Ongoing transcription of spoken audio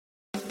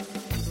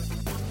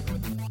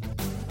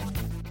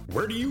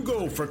Where do you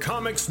go for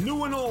comics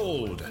new and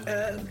old?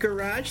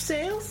 Garage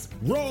sales?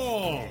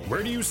 Wrong!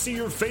 Where do you see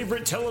your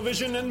favorite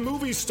television and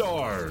movie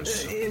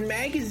stars? In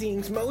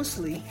magazines,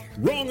 mostly.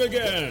 Wrong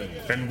again!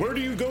 And where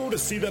do you go to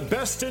see the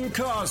best in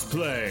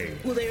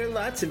cosplay? Well, there are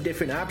lots of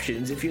different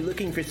options if you're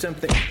looking for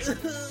something...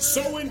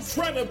 So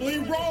incredibly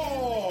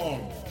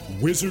wrong!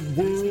 Wizard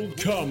World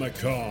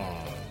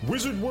Comic-Con.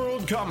 Wizard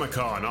World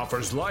Comic-Con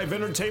offers live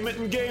entertainment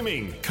and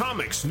gaming,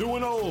 comics new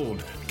and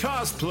old,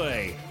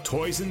 cosplay,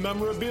 toys and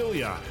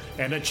memorabilia,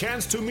 and a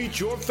chance to meet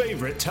your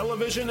favorite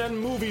television and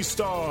movie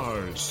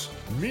stars.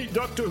 Meet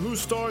Doctor Who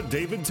star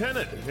David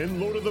Tennant and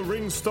Lord of the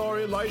Rings star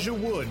Elijah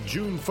Wood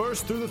June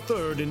 1st through the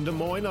 3rd in Des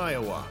Moines,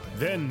 Iowa.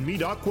 Then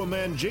meet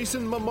Aquaman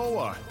Jason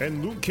Momoa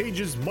and Luke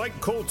Cage's Mike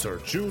Coulter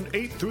June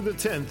 8th through the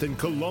 10th in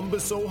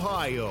Columbus,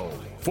 Ohio.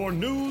 For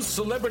news,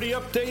 celebrity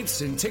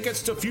updates, and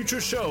tickets to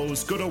future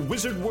shows, go to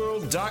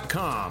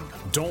wizardworld.com.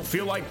 Don't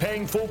feel like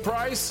paying full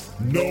price?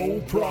 No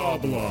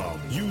problem.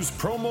 Use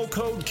promo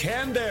code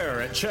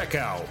CANDAIR at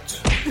checkout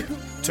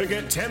to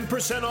get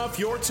 10% off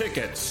your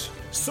tickets.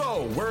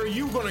 So, where are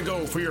you going to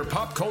go for your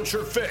pop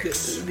culture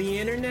fix? The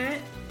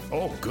internet?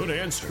 Oh, good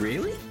answer.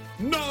 Really?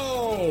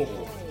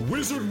 No!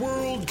 Wizard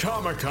World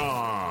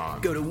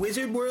Comic-Con. Go to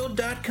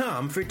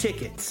wizardworld.com for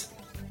tickets.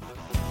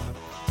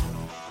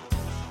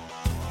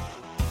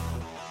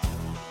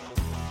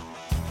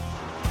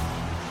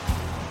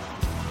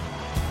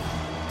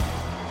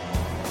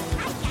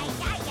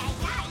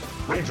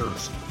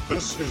 Rangers,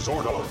 this is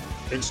Zordon.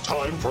 It's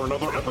time for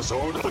another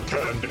episode of the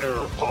Canned Air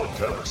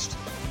Podcast.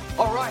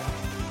 All right,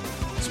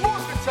 it's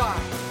morphin'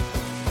 time.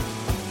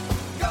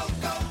 Go,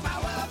 go,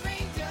 Power Rangers!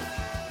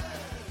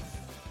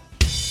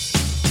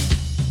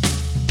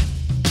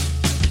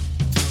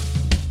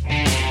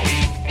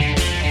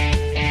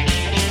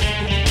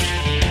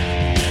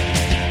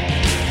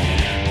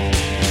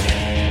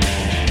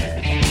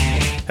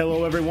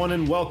 Hello, everyone,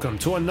 and welcome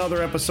to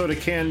another episode of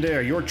Canned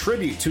Air, your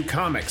tribute to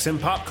comics and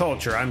pop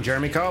culture. I'm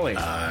Jeremy Colley.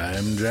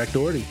 I'm Jack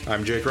Doherty.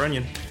 I'm Jake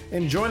Runyon.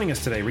 And joining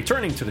us today,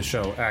 returning to the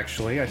show,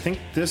 actually, I think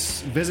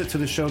this visit to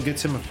the show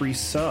gets him a free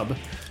sub,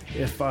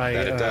 if I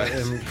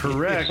am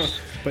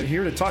correct. But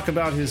here to talk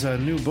about his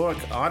new book,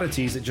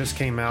 Oddities, that just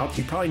came out.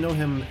 You probably know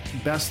him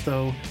best,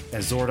 though,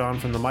 as Zordon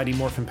from the Mighty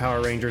Morphin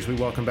Power Rangers. We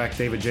welcome back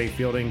David J.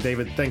 Fielding.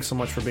 David, thanks so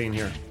much for being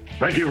here.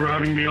 Thank you for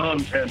having me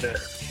on, Canned Air.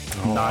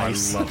 Oh,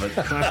 Nice. I love it.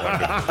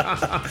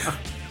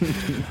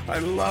 I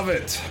love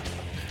it.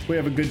 We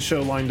have a good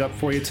show lined up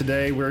for you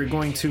today. We're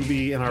going to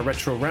be in our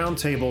retro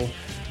roundtable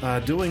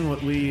doing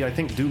what we, I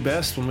think, do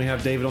best when we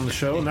have David on the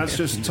show, and that's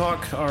just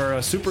talk our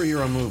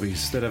superhero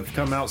movies that have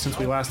come out since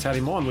we last had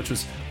him on, which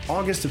was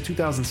August of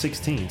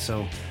 2016.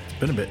 So,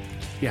 Been a bit.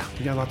 yeah,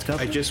 we got a lot to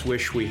cover. I just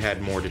wish we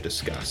had more to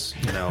discuss.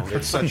 You know,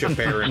 it's such a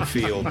barren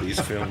field, these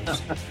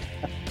films.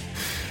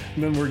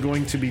 And then we're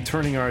going to be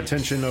turning our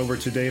attention over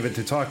to David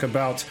to talk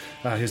about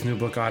his new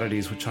book,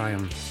 Oddities, which I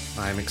am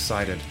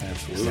excited.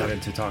 Absolutely.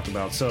 Excited to talk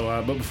about.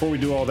 So, but before we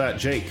do all that,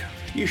 Jake.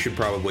 You should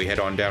probably head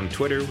on down to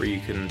Twitter, where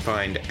you can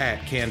find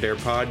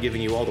 @CannedAirPod,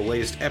 giving you all the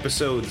latest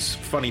episodes,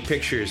 funny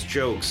pictures,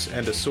 jokes,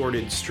 and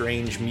assorted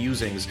strange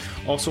musings.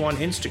 Also on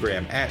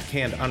Instagram,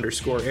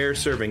 @Canned_Air,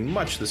 serving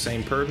much the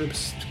same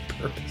purpose.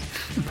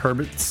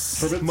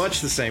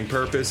 Much the same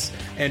purpose.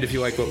 And if you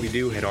like what we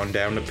do, head on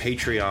down to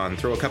Patreon.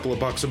 Throw a couple of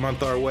bucks a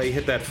month our way,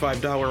 hit that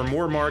 $5 or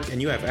more mark,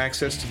 and you have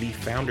access to the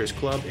Founders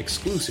Club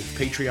exclusive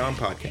Patreon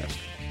podcast.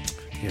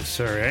 Yes,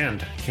 sir.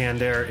 And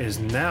Canned Air is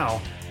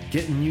now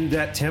getting you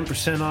that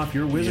 10% off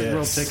your Wizard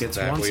World tickets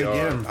that once we are.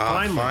 again.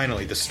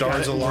 Finally, the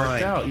stars Got it worked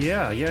align. out.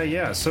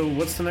 Yeah. So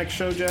what's the next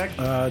show, Jack?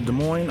 Des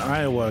Moines,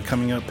 Iowa,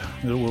 coming up.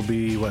 It will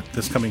be,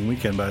 this coming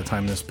weekend by the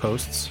time this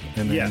posts.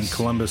 And then Yes.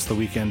 Columbus the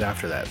weekend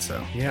after that,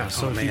 so. Yeah,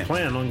 so if you man.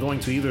 plan on going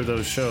to either of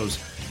those shows,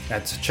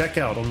 at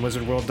checkout on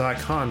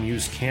wizardworld.com,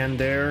 use Canned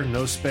Air,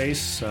 no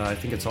space. I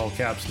think it's all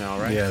caps now,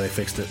 right? Yeah, they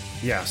fixed it.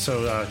 Yeah,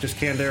 so just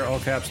Canned Air,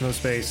 all caps, no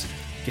space.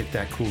 Get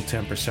that cool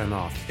 10%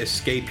 off.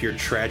 Escape your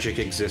tragic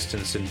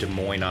existence in Des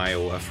Moines,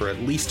 Iowa for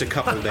at least a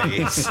couple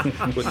days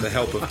with the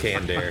help of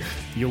Canned Air.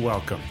 You're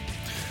welcome.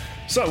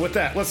 So with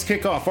that, let's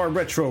kick off our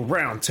retro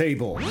round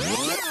table.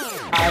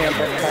 I am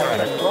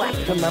preparing a blast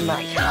from the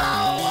night.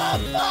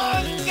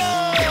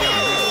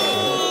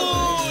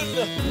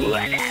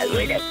 What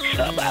would it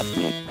come up?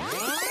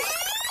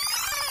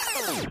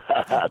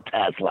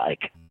 That's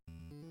like.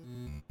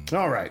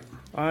 All right.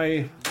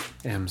 I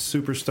am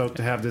super stoked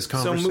to have this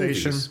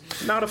conversation. So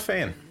movies. Not a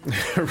fan.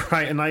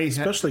 Right, and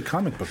Especially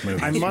comic book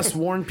movies. I must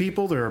warn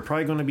people, there are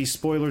probably going to be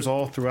spoilers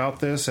all throughout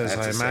this, as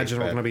That's I a safe imagine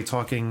we're bet. going to be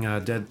talking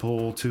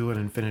Deadpool 2 and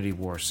Infinity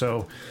War.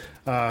 So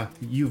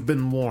you've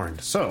been warned.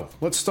 So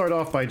let's start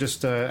off by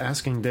just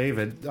asking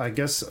David, I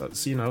guess,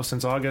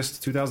 since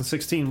August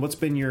 2016, what's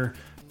been your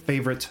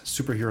favorite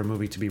superhero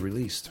movie to be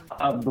released?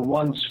 The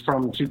ones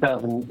from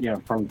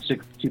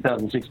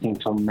 2016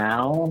 till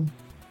now,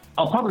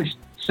 I'll probably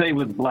say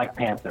with Black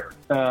Panther.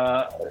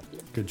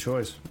 Good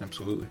choice.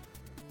 Absolutely.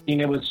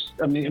 Because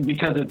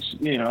it's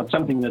it's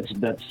something that's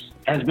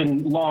has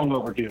been long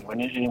overdue,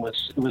 and it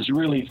was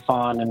really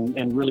fun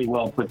and really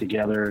well put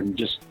together, and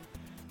just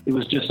it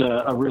was just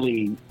a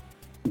really,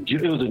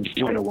 it was a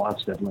joy to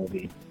watch that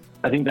movie.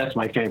 I think that's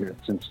my favorite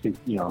since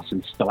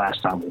the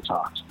last time we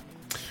talked.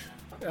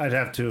 I'd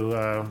have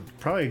to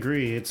probably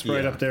agree. It's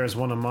right up there as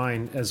one of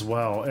mine as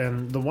well.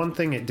 And the one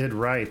thing it did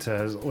right,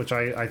 which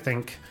I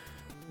think,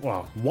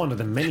 well, one of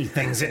the many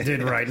things it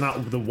did right,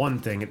 not the one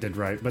thing it did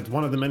right, but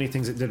one of the many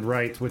things it did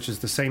right, which is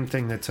the same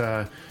thing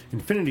that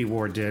Infinity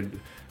War did,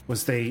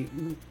 was they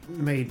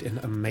made an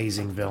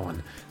amazing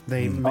villain.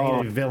 They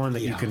made a villain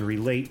that you can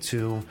relate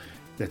to,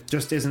 that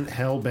just isn't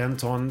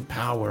hell-bent on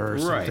power or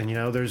something. You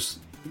know,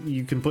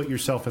 you can put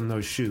yourself in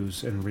those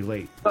shoes and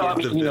relate. Well, I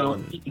mean, you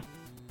know,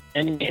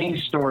 any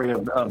story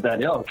of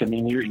that ilk, I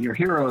mean, your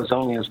hero is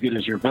only as good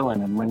as your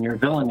villain, and when your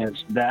villain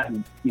is that,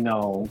 you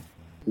know,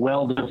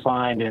 well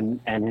defined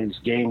and his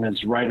game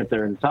is right up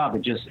there at the top,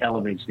 it just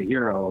elevates the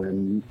hero.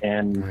 And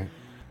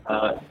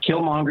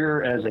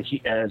Killmonger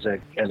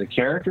as a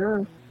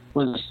character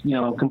was, you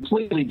know,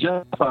 completely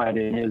justified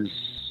in his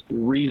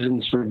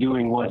reasons for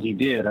doing what he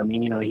did. I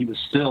mean, you know, he was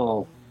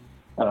still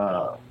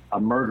a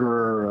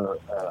murderer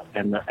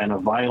and a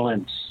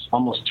violent,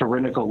 almost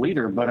tyrannical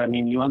leader, but I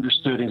mean, you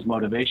understood his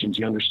motivations,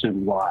 you understood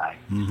why.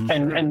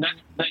 And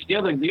that's the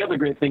other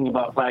great thing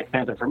about Black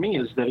Panther for me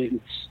is that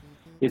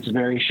it's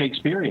very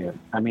Shakespearean.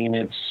 I mean,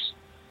 it's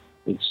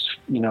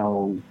you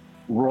know,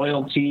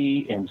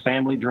 royalty and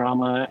family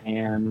drama,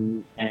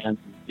 and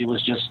it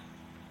was just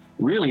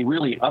really,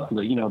 really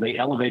you know, they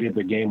elevated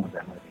the game with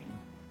that movie.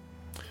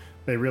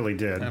 They really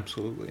did.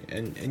 Absolutely.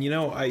 And you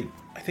know, I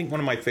think one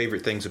of my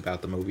favorite things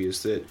about the movie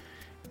is that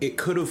it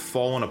could have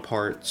fallen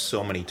apart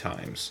so many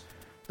times.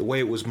 The way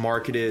it was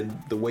marketed,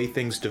 the way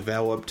things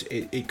developed,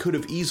 it could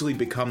have easily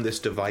become this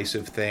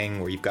divisive thing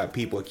where you've got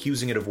people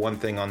accusing it of one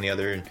thing on the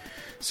other and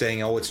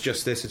saying, oh, it's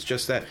just this, it's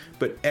just that.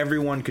 But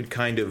everyone could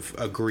kind of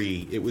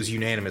agree. It was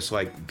unanimous,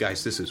 like,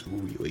 guys, this is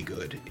really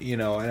good. You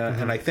know,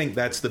 and I think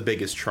that's the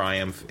biggest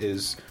triumph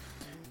is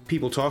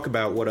people talk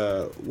about what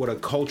a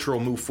cultural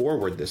move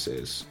forward this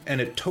is, and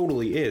it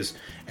totally is,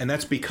 and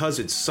that's because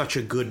it's such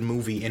a good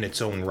movie in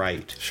its own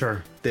right.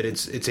 Sure, that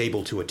it's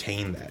able to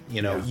attain that.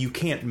 You know, you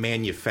can't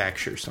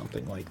manufacture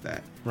something like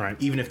that. Right.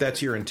 Even if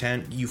that's your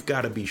intent, you've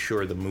got to be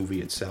sure the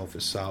movie itself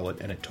is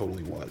solid, and it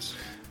totally was.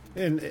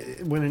 And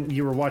when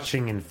you were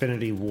watching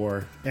Infinity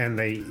War, and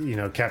they, you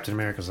know, Captain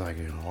America's like,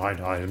 you know,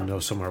 I know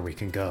somewhere we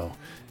can go,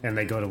 and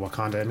they go to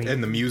Wakanda. I mean,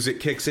 and the music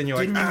kicks in. You're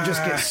like, you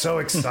just get so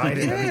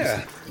excited?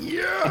 Yeah.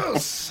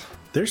 Yes.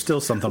 There's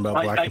still something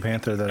about Black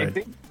Panther that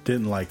I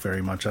didn't like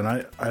very much, and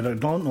I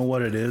don't know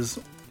what it is.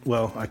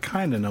 Well, I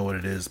kind of know what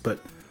it is, but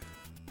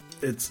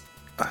it's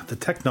the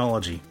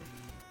technology,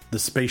 the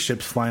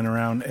spaceships flying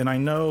around, and I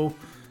know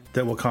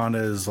that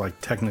Wakanda is like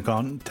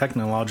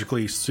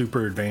technologically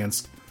super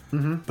advanced.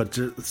 But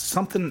just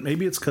something,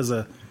 maybe it's because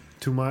of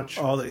too much.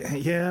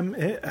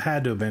 It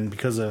had to have been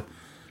because of,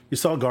 you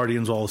saw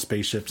Guardians, all the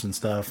spaceships and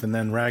stuff, and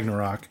then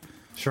Ragnarok,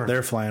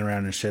 they're flying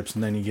around in ships,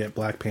 and then you get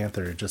Black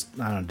Panther. It just,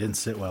 I don't know, didn't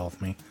sit well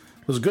with me.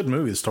 It was a good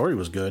movie. The story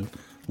was good.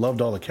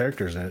 Loved all the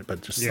characters in it,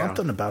 but just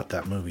something about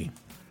that movie.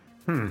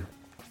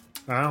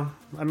 Well,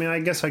 I mean,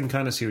 I guess I can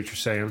kind of see what you're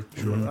saying.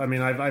 Sure. I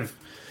mean, I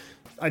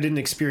didn't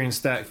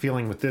experience that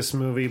feeling with this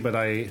movie, but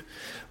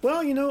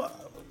well, you know,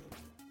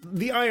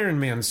 the Iron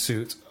Man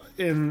suit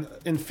in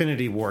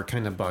Infinity War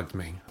kind of bugged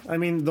me. I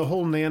mean, the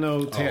whole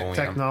nano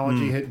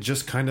technology it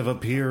just kind of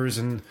appears,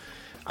 and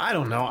I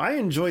don't know. I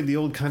enjoyed the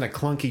old kind of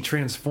clunky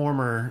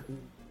Transformer,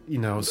 you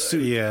know,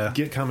 suit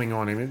get coming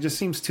on him. It just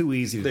seems too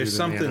easy to There's do.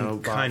 There's something nano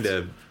kind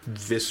of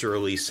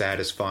viscerally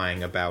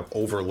satisfying about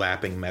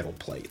overlapping metal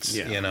plates.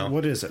 Yeah. You know,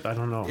 what is it? I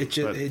don't know. It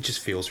just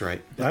feels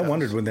right. I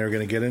wondered when they were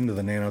going to get into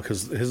the nano,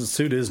 because his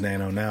suit is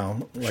nano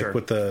now, like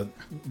with the.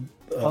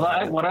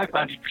 Well, what I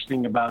find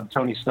interesting about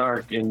Tony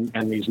Stark and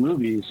these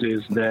movies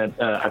is that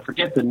I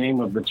forget the name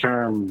of the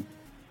term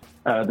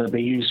that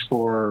they use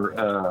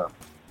for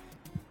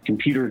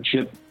computer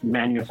chip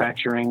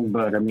manufacturing,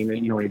 but I mean,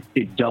 you know,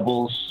 it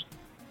doubles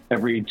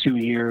every 2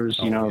 years.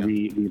 You know,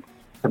 to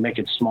make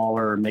it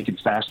smaller, make it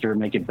faster,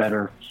 make it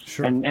better.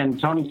 Sure. And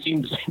Tony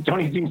seems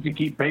to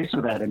keep pace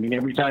with that. I mean,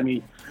 every time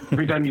you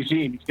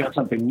see him, he's got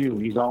something new.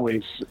 He's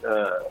always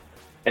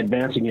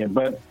advancing it,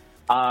 but.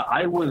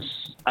 I was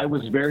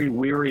very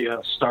weary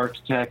of Stark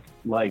Tech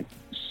like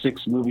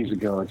 6 movies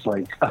ago. It's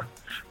like,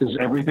 does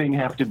everything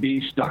have to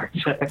be Stark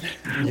Tech?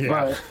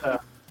 Yeah.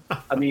 But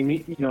I mean,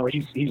 you know,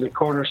 he's a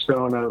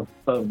cornerstone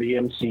of the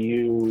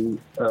MCU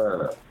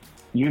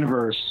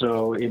universe,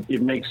 so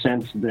it makes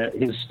sense that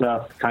his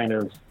stuff kind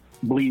of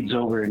bleeds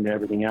over into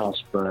everything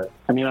else. But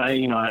I mean,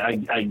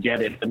 I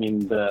get it. I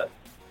mean,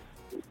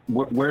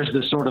 where's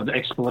the sort of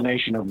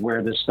explanation of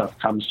where this stuff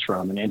comes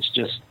from? And it's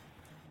just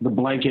the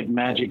blanket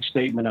magic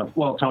statement of,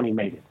 well, Tony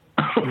made it.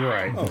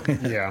 Right.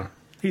 Yeah.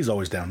 He's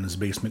always down in his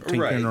basement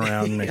tinkering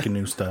around making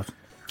new stuff.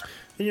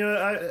 You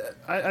know,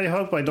 I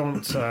hope I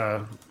don't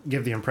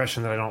give the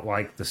impression that I don't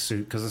like the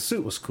suit, because the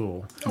suit was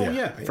cool. Oh,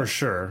 yeah. For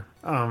sure.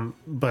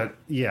 But,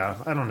 yeah,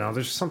 I don't know.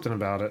 There's something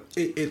about it.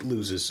 It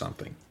loses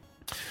something.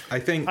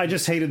 I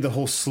just hated the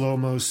whole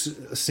slow-mo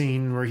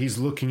scene where he's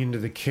looking into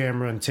the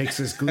camera and takes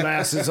his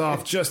glasses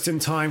off just in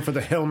time for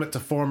the helmet to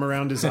form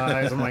around his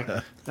eyes. I'm like,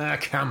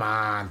 come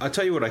on. I'll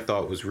tell you what I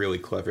thought was really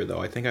clever,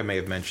 though. I think I may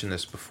have mentioned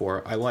this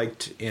before. I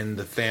liked in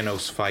the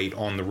Thanos fight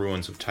on the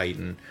ruins of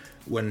Titan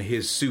when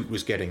his suit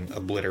was getting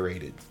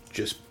obliterated,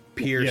 just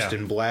pierced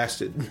and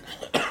blasted.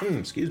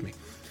 Excuse me.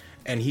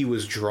 And he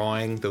was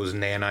drawing those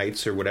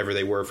nanites or whatever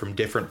they were from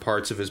different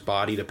parts of his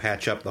body to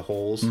patch up the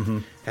holes.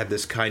 Had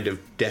this kind of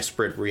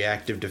desperate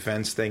reactive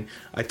defense thing.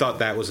 I thought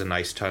that was a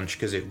nice touch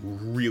because it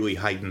really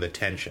heightened the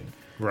tension.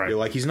 Right. You're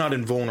like, he's not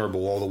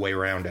invulnerable all the way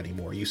around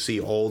anymore. You see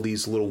all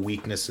these little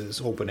weaknesses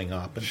opening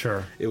up. And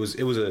sure. It was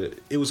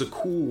a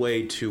cool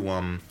way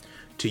to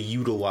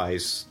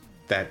utilize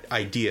that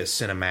idea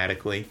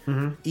cinematically,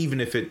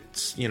 even if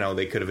it's,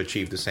 they could have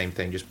achieved the same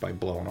thing just by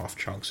blowing off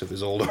chunks of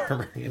his old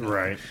armor.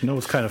 Right.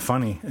 What's kind of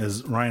funny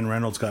is Ryan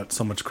Reynolds got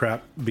so much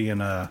crap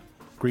being a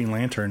Green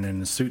Lantern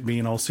and his suit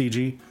being all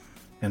CG,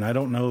 and I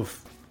don't know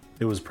if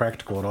it was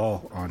practical at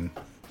all on...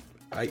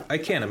 I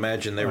can't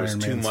imagine there was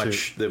too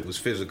much that was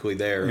physically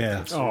there.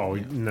 Yeah. Oh,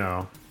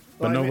 no.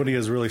 But nobody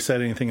has really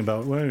said anything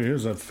about, well,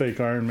 here's a fake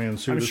Iron Man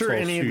suit. I'm sure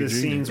any of the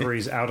CG. scenes where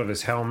he's out of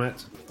his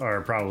helmet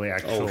are probably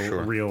actual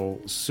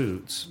real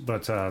suits.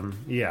 But,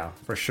 yeah,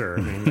 for sure.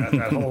 I mean,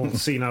 that whole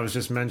scene I was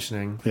just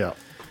mentioning. Yeah.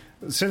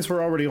 Since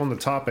we're already on the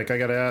topic, I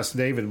got to ask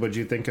David, what'd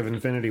you think of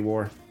Infinity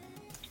War?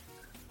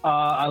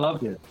 I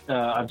loved it.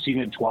 I've seen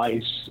it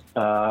twice.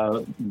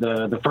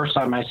 The first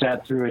time I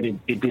sat through it,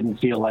 it didn't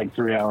feel like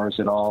 3 hours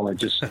at all. It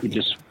just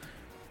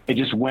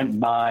went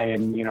by,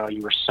 and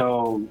you were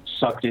so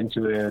sucked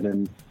into it.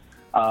 And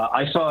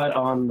I saw it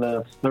on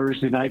the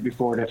Thursday night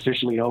before it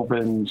officially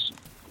opened.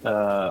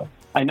 I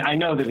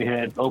know that it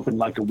had opened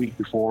like a week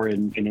before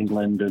in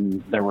England,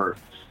 and there were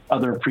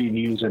other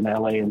previews in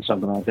LA and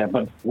something like that.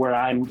 But where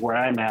I'm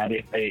at,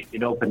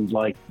 it opened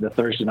like the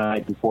Thursday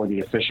night before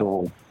the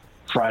official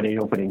Friday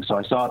opening. So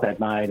I saw it that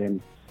night,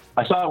 and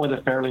I saw it with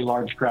a fairly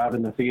large crowd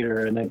in the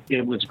theater, and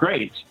it was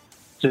great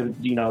to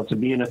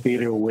be in a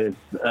theater with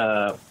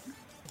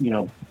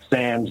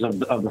fans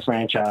of the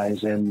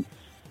franchise, and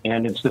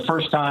it's the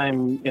first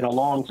time in a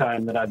long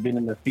time that I've been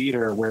in the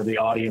theater where the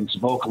audience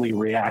vocally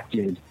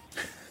reacted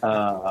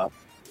to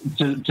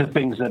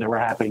things that were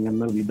happening in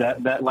the movie.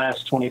 That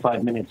last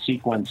 25-minute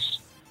sequence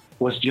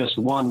was just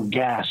one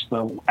gasp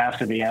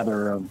after the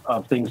other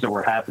of things that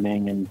were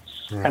happening, and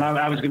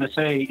I was going to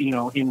say,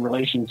 in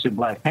relation to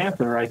Black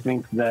Panther, I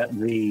think that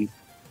the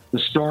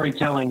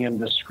storytelling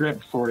and the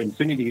script for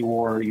Infinity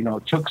War,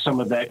 took some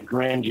of that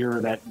grandeur,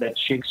 that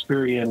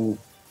Shakespearean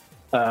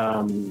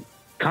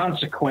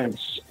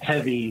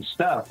consequence-heavy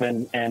stuff,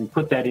 and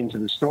put that into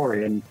the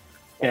story.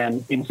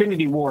 And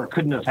Infinity War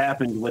couldn't have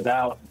happened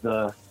without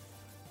the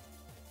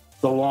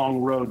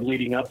long road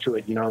leading up to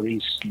it.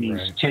 These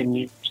 10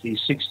 years, these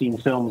 16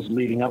 films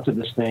leading up to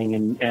this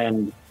thing,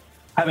 and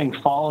having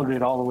followed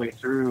it all the way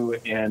through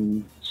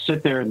and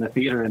sit there in the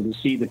theater and to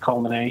see the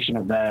culmination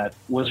of that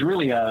was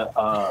really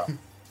a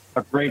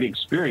great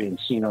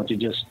experience, to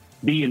just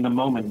be in the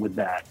moment with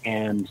that.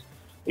 And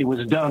it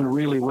was done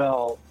really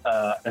well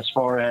as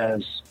far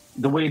as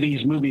the way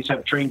these movies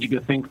have trained you to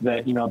think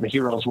that, the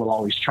heroes will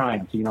always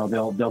triumph.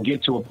 They'll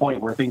get to a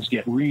point where things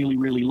get really,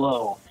 really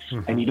low,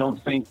 and you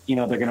don't think,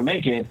 they're going to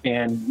make it,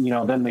 and,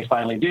 then they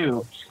finally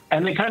do.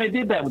 And they kind of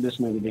did that with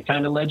this movie. They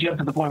kind of led you up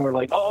to the point where,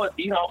 like,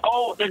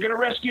 they're going to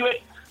rescue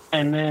it,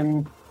 and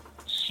then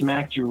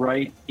smacked you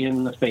right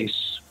in the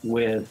face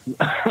with,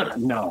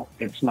 no,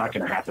 it's not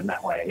going to happen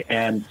that way.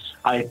 And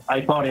I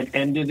thought it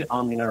ended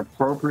on an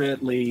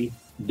appropriately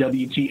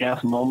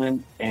WTF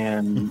moment,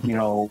 and,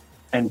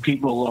 and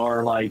people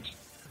are like,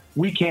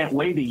 we can't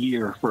wait a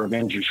year for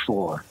Avengers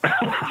 4.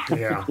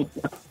 Yeah.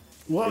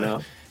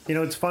 Well,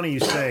 it's funny you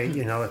say, a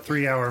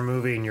 3-hour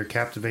movie and you're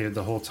captivated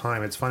the whole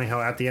time. It's funny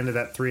how at the end of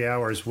that 3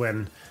 hours,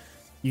 when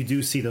you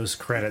do see those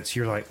credits,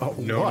 you're like, oh,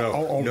 no, what? no,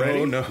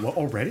 already? no. Well,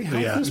 already? How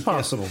is this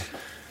possible?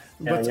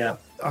 But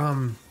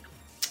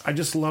I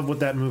just love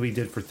what that movie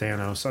did for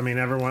Thanos. I mean,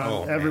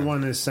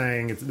 everyone is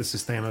saying this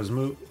is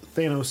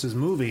Thanos'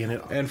 movie,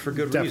 and for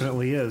good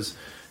definitely is.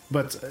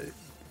 But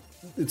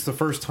it's the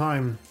first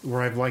time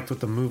where I've liked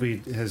what the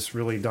movie has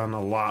really done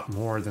a lot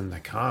more than the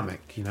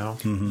comic.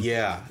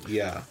 Yeah.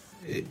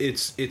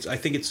 It's. I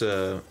think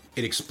it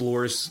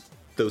explores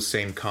those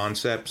same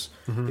concepts.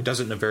 It does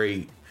it in a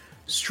very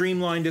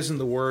streamlined isn't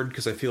the word,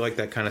 because I feel like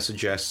that kind of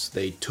suggests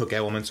they took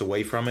elements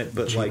away from it,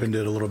 but cheapened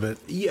it a little bit.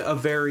 Yeah, a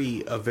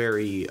very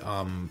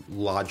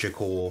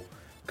logical,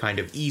 kind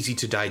of easy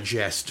to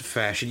digest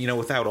fashion.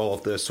 Without all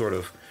of the sort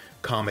of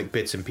comic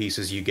bits and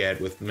pieces you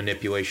get with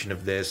manipulation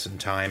of this and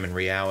time and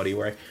reality,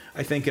 where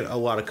I think in a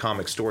lot of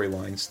comic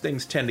storylines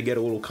things tend to get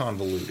a little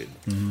convoluted.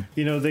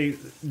 They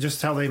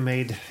just how they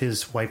made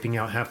his wiping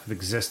out half of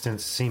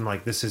existence seem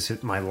like this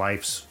is my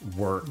life's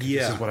work.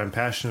 Yeah. This is what I'm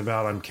passionate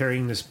about. I'm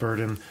carrying this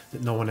burden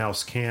that no one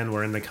else can,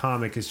 where in the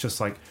comic it's just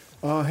like,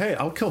 hey,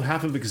 I'll kill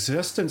half of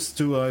existence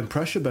to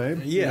impress you,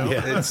 babe.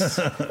 Yeah.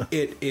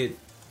 It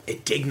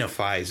it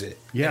dignifies it.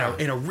 Yeah.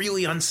 In a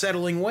really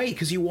unsettling way,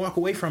 because you walk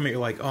away from it, you're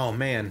like, oh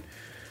man,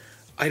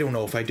 I don't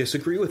know if I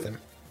disagree with him.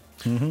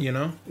 Mm-hmm. You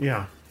know?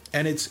 Yeah.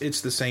 And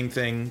it's the same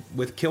thing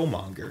with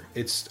Killmonger.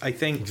 I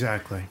think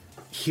exactly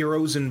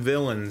heroes and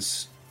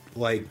villains,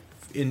 like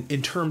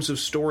in terms of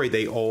story,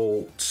 they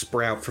all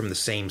sprout from the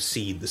same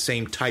seed, the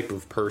same type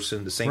of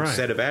person, the same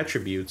set of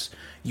attributes.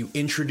 You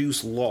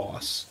introduce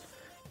loss,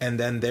 and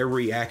then their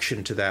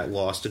reaction to that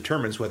loss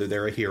determines whether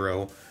they're a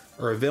hero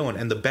or a villain.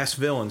 And the best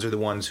villains are the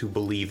ones who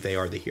believe they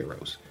are the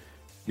heroes.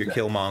 Your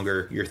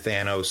Killmonger, your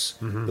Thanos,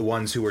 the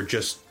ones who are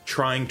just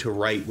trying to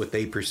right what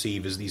they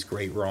perceive as these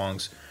great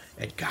wrongs.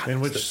 And God, in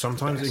which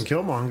sometimes in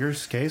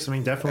Killmonger's case, I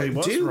mean, definitely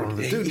was wrong.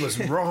 The dude was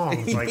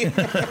wrong. Like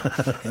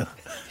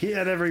he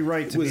had every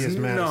right to be as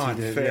mad as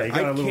he did. Fair.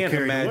 Yeah, I can't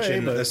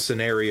imagine a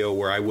scenario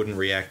where I wouldn't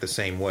react the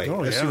same way,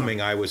 assuming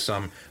I was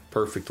some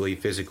perfectly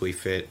physically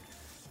fit,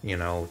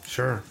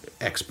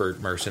 expert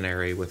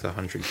mercenary with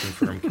 100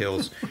 confirmed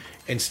kills,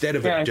 instead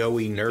of a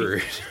doughy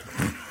nerd.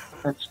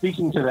 And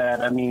speaking to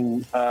that, I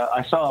mean,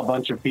 I saw a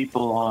bunch of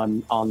people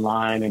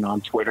online and on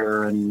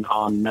Twitter and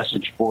on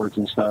message boards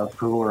and stuff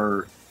who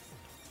were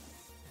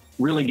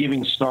really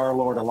giving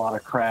Star-Lord a lot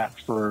of crap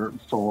for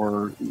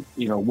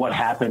what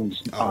happened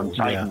on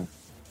Titan.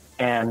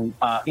 Yeah. And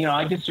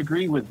I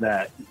disagree with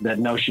that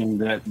notion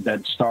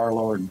that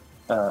Star-Lord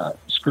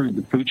screwed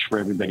the pooch for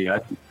everybody.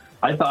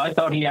 I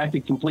thought he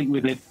acted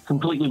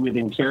completely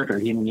within character.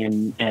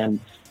 And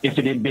if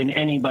it had been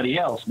anybody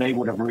else, they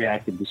would have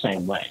reacted the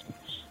same way.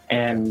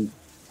 And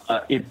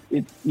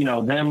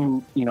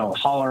them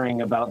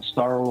hollering about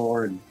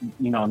Star-Lord,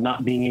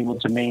 not being able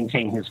to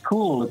maintain his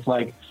cool. It's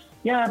like,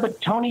 yeah, but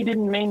Tony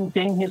didn't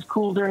maintain his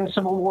cool during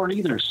Civil War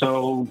either.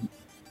 So,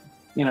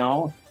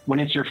 when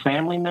it's your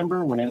family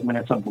member, when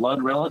it's a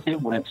blood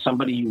relative, when it's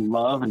somebody you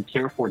love and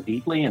care for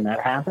deeply, and that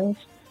happens,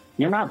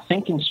 you're not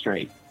thinking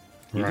straight.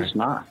 You're just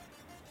not.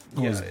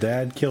 His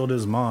dad killed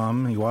his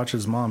mom. He watched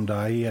his mom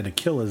die. He had to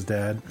kill his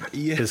dad.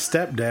 Yeah. His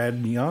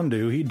stepdad,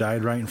 Yondu, he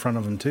died right in front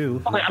of him,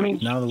 too. I mean,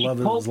 now the love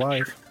of his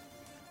life.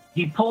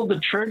 He pulled the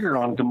trigger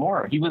on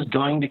Gamora. He was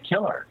going to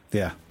kill her.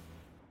 Yeah.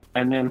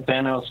 And then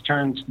Thanos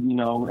turns,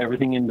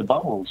 everything into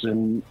bubbles.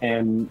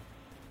 And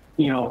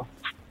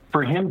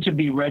for him to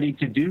be ready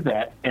to do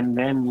that and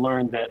then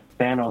learn that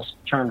Thanos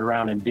turned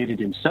around and did it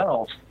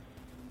himself,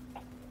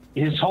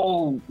 his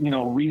whole,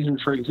 reason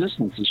for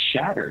existence is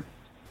shattered.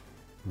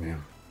 Yeah.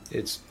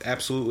 It's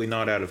absolutely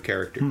not out of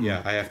character.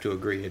 Yeah, I have to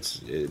agree.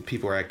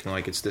 People are acting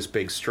like it's this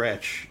big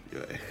stretch.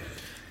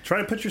 Try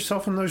to put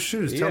yourself in those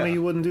shoes. Tell me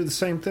you wouldn't do the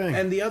same thing.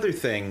 And the other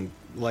thing,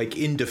 like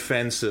in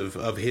defense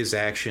of his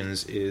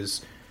actions,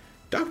 is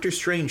Doctor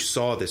Strange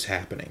saw this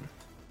happening.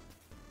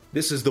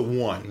 This is the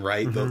one,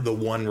 right? Mm-hmm. The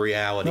one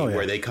reality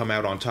where they come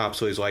out on top.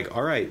 So he's like,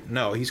 all right,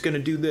 no, he's going to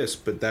do this,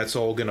 but that's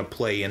all going to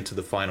play into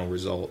the final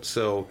result.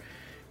 So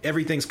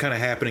everything's kind of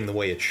happening the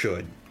way it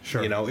should.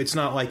 Sure. It's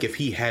not like if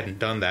he hadn't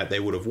done that, they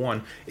would have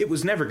won. It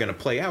was never going to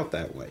play out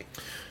that way.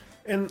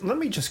 And let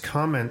me just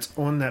comment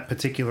on that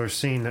particular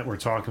scene that we're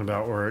talking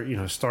about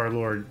where,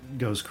 Star-Lord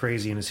goes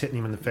crazy and is hitting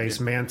him in the face.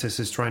 Yeah. Mantis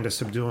is trying to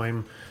subdue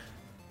him.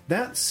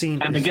 That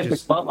scene and is they get the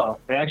glove off.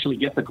 They actually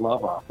get the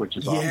glove off, which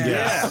is awesome.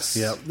 Yes.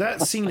 Yep.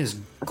 That scene is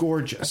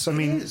gorgeous. I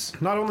mean,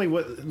 not only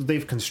what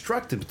they've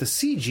constructed, but the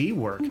CG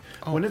work.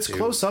 When it's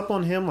close up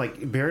on him, like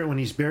when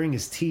he's burying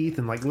his teeth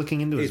and like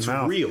looking into his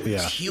mouth. It's real. Yeah.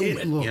 It's human.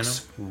 It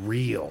looks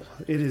real.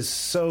 It is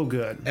so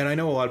good. And I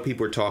know a lot of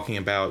people are talking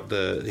about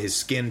his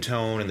skin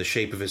tone and the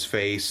shape of his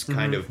face,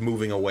 kind of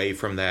moving away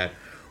from that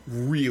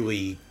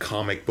really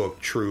comic book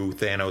true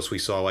Thanos we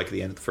saw like at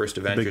the end of the first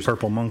Avengers. Big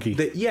purple monkey.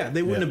 They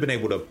wouldn't have been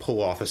able to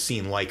pull off a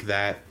scene like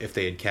that if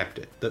they had kept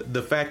it.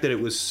 The fact that it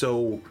was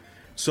so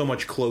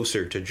much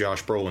closer to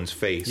Josh Brolin's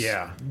face,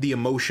 the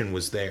emotion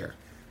was there.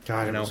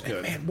 God, it was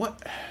good. And man,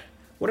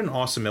 what an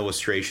awesome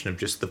illustration of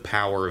just the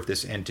power of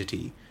this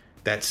entity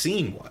that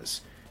scene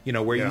was.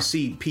 Where you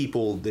see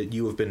people that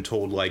you have been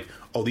told like,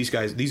 oh, these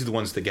are the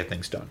ones that get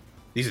things done.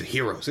 These are the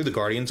heroes. They're the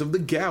guardians of the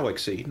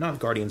galaxy, not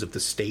guardians of the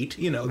state.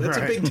 That's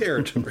a big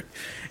territory.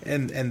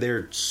 and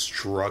they're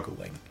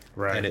struggling.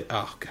 Right.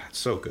 And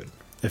so good.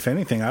 If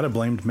anything, I'd have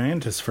blamed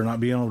Mantis for not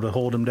being able to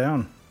hold him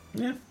down.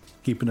 Yeah.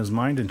 Keeping his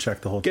mind in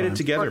check the whole time. Get it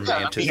together,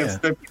 Mantis.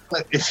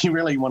 If you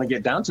really want to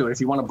get down to it, if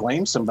you want to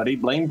blame somebody,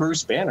 blame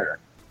Bruce Banner.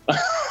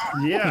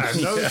 Tell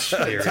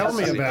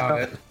me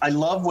about it. I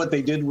love what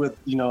they did with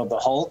the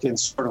Hulk and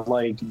sort of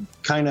like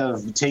kind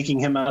of taking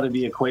him out of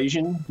the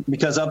equation,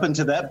 because up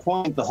until that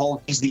point the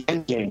Hulk is the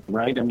end game,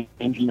 right? I mean,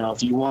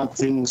 if you want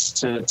things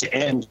to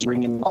end,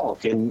 bring in the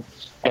Hulk,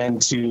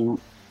 and to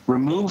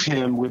remove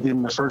him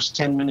within the first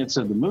 10 minutes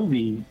of the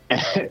movie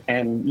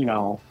and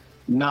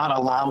not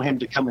allow him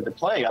to come into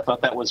play, I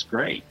thought that was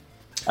great.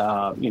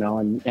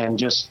 And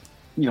just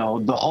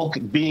the Hulk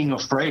being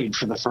afraid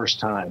for the first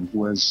time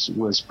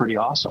was pretty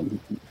awesome.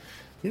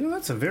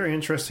 That's a very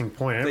interesting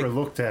point. I never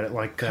looked at it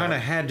like that. Kind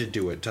of had to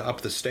do it to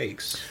up the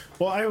stakes.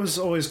 Well, I was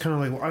always kind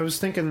of like, I was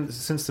thinking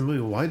since the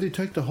movie, why did they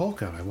take the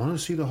Hulk out? I want to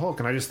see the Hulk.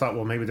 And I just thought,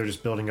 well, maybe they're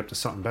just building up to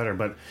something better.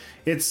 But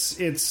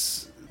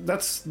it's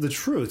that's the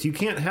truth. You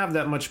can't have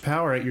that much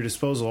power at your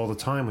disposal all the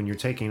time when you're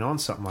taking on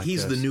something like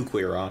He's this. the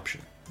nuclear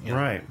option. You know?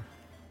 Right.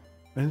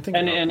 I didn't think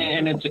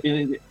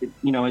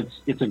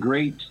it's a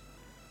great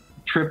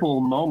triple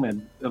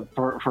moment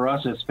for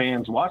us as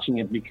fans watching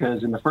it,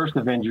 because in the first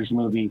Avengers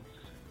movie,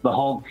 the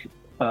Hulk,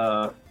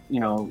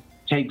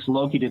 takes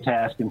Loki to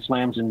task and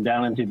slams him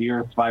down into the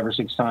earth 5 or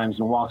 6 times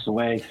and walks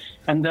away,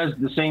 and does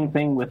the same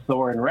thing with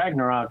Thor and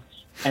Ragnarok,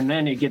 and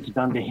then it gets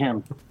done to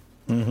him.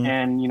 Mm-hmm.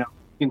 And, you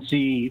can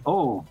see,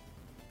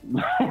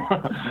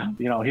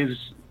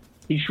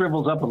 he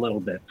shrivels up a little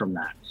bit from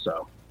that,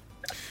 so.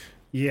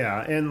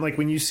 Yeah, and like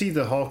when you see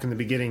the Hulk in the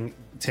beginning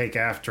take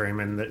after him,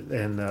 and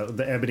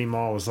the Ebony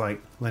Maw was like,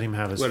 "Let him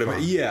have his fun."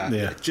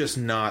 Yeah, just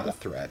not a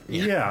threat.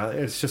 Yeah,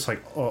 it's just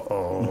like,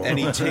 uh-oh. And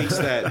he takes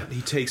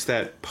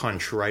that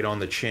punch right on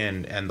the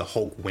chin, and the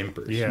Hulk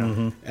whimpers. Yeah,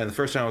 mm-hmm. And the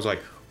first time I was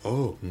like,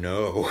 "Oh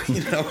no!"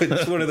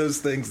 It's one of those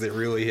things that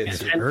really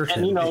hits you. And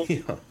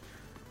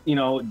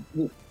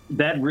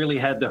that really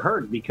had to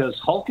hurt, because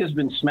Hulk has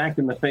been smacked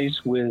in the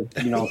face with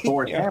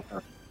Thor's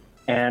hammer,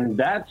 and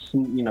that's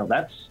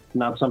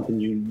not something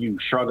you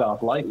shrug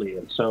off lightly.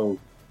 And so,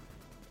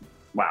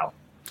 wow.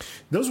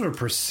 Those were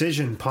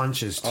precision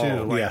punches, too.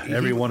 Oh,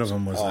 every one of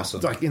them was awesome.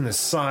 Like in the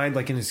side,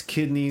 like in his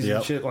kidneys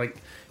and shit. Like,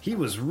 he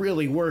was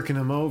really working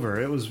him over.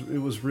 It was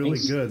really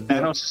good.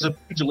 Thanos is a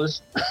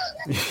pugilist.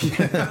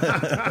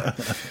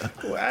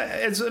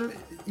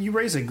 You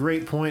raise a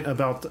great point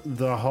about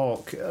the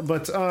Hulk.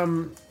 But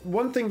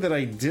one thing that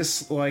I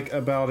dislike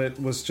about it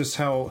was just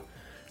how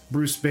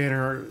Bruce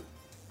Banner,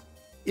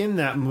 in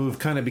that move,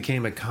 kind of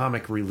became a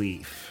comic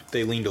relief.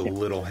 They leaned a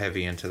little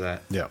heavy into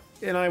that. Yeah.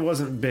 And I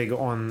wasn't big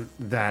on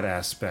that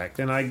aspect.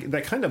 And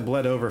that kind of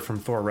bled over from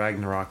Thor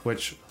Ragnarok,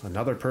 which,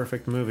 another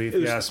perfect movie, if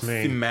you ask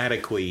me.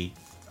 Thematically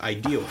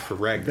ideal for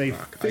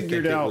Ragnarok. They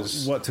figured out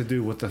what to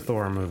do with the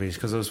Thor movies,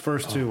 because those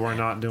first two were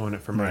not doing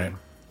it for me. Right.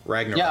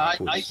 Ragnarok. Yeah,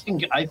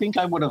 I think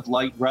I would have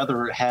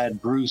rather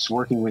had Bruce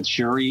working with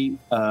Shuri,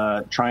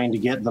 trying to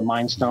get the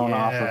Mind Stone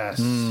off of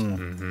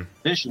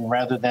vision,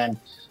 rather than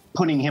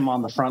putting him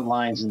on the front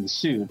lines in the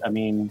suit. I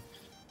mean,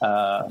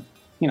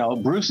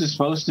 Bruce is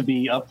supposed to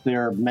be up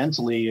there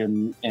mentally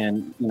and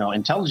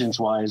intelligence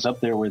wise,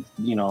 up there with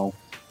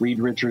Reed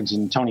Richards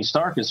and Tony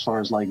Stark as far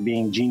as like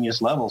being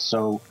genius level.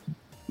 So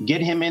get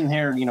him in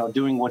there,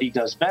 doing what he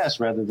does best,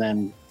 rather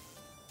than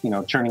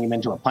turning him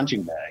into a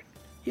punching bag.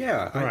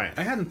 Yeah, right.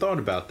 I hadn't thought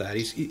about that.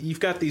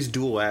 You've got these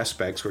dual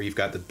aspects where you've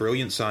got the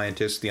brilliant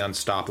scientist, the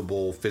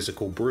unstoppable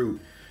physical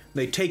brute.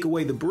 They take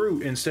away the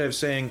brute instead of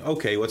saying,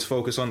 okay, let's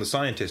focus on the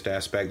scientist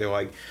aspect. They're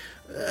like,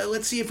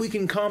 let's see if we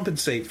can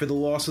compensate for the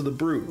loss of the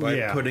brute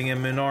by putting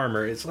him in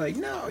armor. It's like,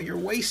 no, you're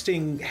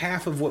wasting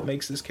half of what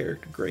makes this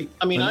character great.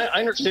 I mean, I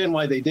understand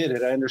why they did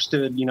it. I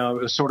understood, it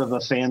was sort of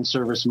a fan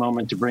service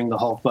moment to bring the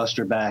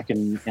Hulkbuster back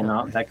and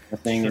that kind of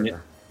thing.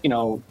 Sure.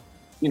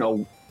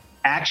 And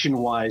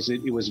action-wise,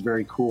 it was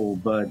very cool,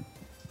 but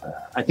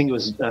I think it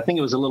was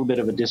a little bit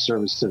of a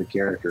disservice to the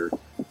character.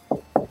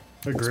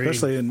 Agreed.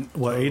 Especially in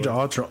Age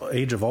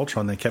of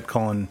Ultron, they kept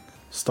calling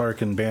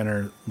Stark and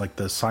Banner like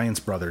the Science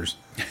Brothers,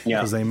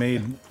 because they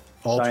made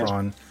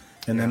Ultron,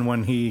 and then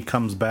when he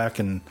comes back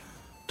and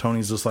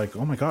Tony's just like,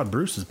 "Oh my God,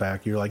 Bruce is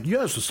back," you're like,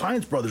 "Yes, the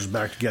Science Brothers are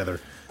back together."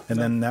 And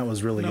then that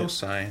was really no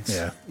science.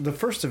 Yeah. The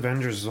first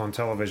Avengers was on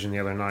television the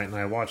other night, and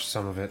I watched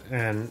some of it,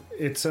 and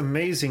it's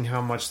amazing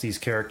how much these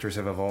characters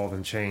have evolved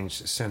and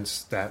changed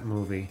since that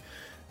movie.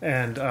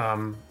 And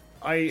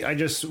I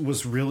just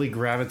was really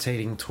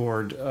gravitating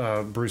toward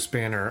Bruce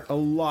Banner a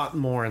lot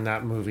more in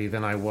that movie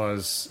than I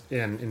was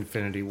in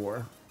Infinity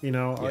War. He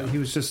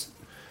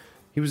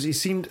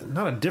seemed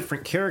not a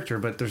different character,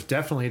 but there's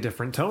definitely a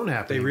different tone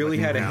happening. They really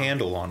had a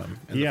handle on him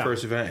in the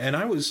first event. And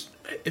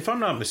if I'm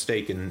not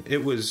mistaken,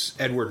 it was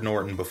Edward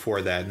Norton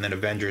before that, and then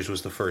Avengers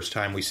was the first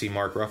time we see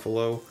Mark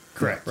Ruffalo.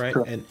 Correct. Right?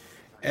 Correct.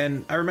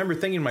 And I remember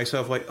thinking to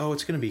myself, like, oh,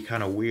 it's going to be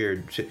kind of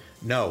weird.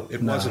 No,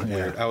 it wasn't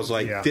weird. I was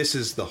like, this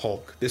is the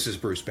Hulk. This is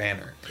Bruce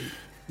Banner.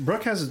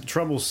 Brooke has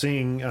trouble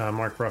seeing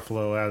Mark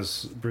Ruffalo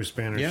as Bruce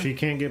Banner. Yeah. She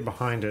can't get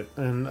behind it.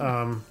 And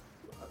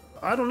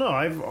I don't know.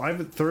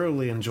 I've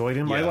thoroughly enjoyed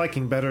him. Yeah. I like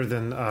him better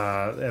than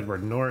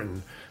Edward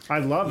Norton. I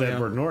love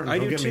Edward Norton.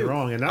 Don't get me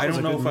wrong. And that I was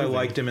don't a know good if movie. I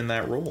liked him in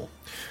that role.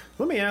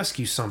 Let me ask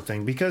you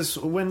something, because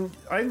when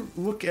I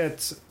look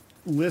at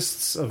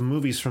lists of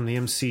movies from the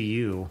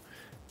MCU,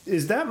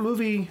 is that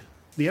movie,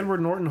 the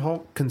Edward Norton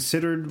Hulk,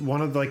 considered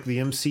one of like the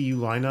MCU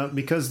lineup?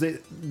 Because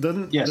it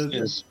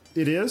is.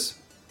 It is?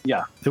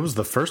 Yeah. It was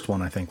the first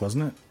one, I think,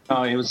 wasn't it?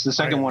 Oh, it was the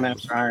second one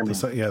after Iron Man.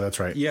 Yeah, that's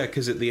right. Yeah,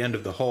 because at the end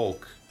of the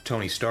Hulk,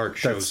 Tony Stark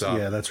shows up.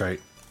 Yeah, that's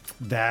right.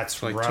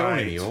 That's like, right.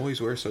 Tony, you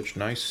always wear such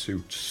nice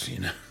suits,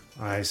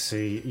 I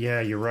see. Yeah,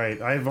 you're right.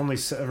 I've only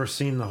ever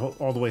seen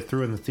all the way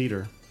through in the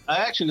theater. I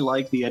actually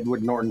like the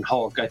Edward Norton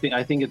Hulk. I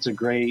think it's a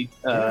great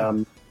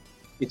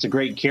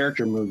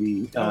character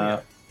movie.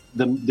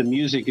 The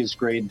music is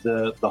great.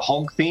 The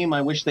Hulk theme,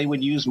 I wish they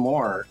would use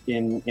more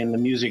in the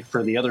music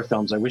for the other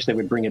films. I wish they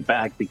would bring it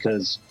back,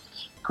 because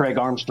Craig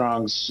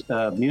Armstrong's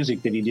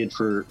music that he did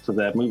for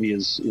that movie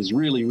is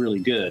really, really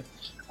good.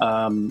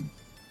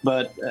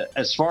 But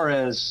as far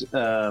as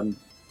the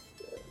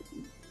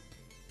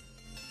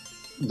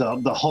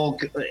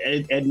Hulk,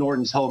 Ed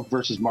Norton's Hulk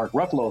versus Mark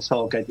Ruffalo's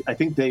Hulk, I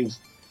think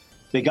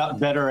they got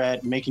better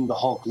at making the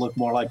Hulk look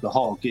more like the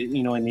Hulk. In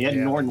the Ed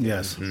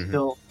Norton,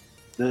 still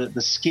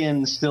the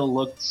skin still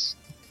looks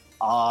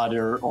odd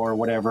or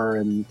whatever,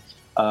 and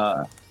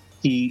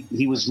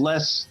he was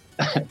less,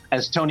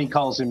 as Tony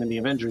calls him in the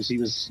Avengers, he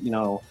was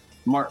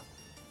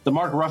the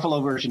Mark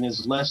Ruffalo version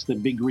is less the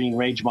big green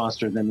rage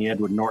monster than the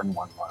Edward Norton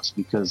one was,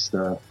 because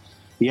the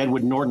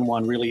Edward Norton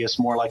one really is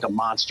more like a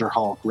monster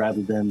Hulk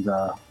rather than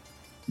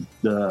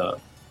the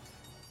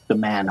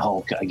man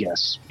Hulk, I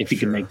guess, if you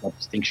can make that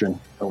distinction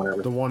or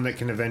whatever. The one that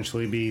can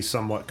eventually be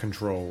somewhat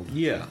controlled.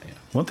 Yeah.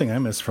 One thing I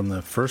missed from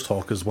the first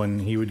Hulk is when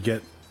he would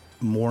get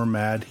more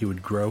mad, he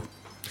would grow.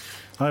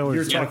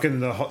 You're talking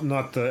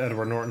not the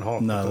Edward Norton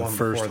Hulk, no, but the one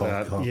first before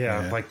Hulk, that. Hulk,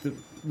 yeah, like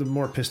the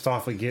more pissed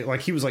off we get.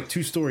 Like he was like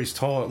 2 stories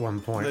tall at one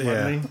point,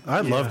 wasn't he?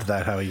 I loved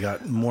that, how he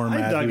got more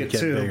mad. I dug he it would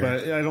too, get bigger.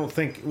 but I don't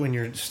think when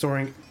you're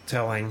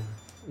storytelling,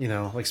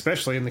 like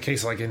especially in the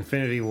case of like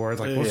Infinity War,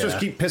 like let's just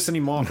keep pissing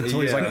him off until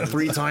he's like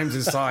 3 times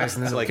his size,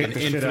 and then it's like an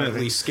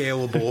infinitely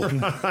scalable.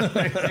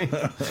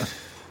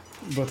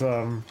 But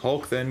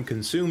Hulk then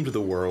consumed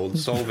the world,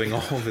 solving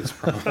all of its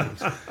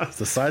problems. It's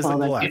the size of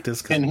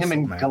Galactus. And him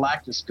and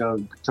Galactus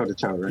go toe to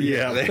toe, right?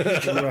 Yeah,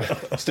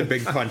 just a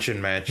big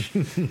punching match.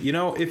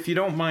 If you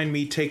don't mind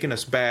me taking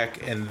us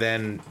back, and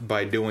then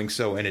by doing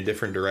so in a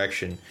different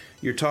direction,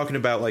 you're talking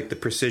about like the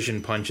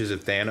precision punches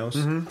of Thanos.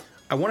 Mm-hmm.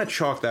 I want to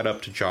chalk that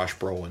up to Josh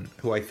Brolin,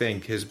 who I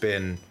think has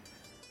been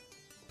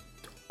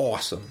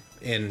awesome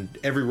in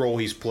every role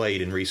he's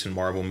played in recent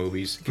Marvel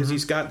movies, because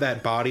he's got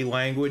that body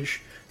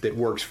language that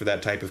works for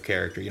that type of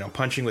character,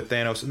 punching with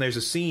Thanos. And there's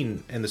a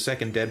scene in the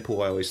second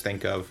Deadpool I always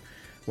think of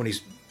when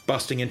he's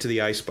busting into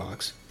the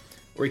icebox,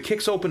 where he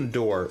kicks open a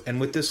door,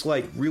 and with this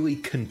like really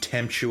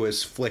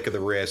contemptuous flick of the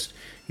wrist,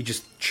 he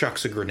just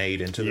chucks a grenade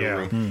into the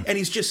room. And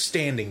he's just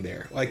standing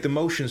there. Like the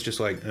motion's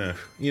just like,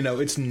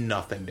 it's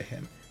nothing to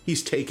him.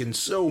 He's taken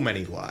so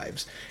many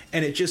lives.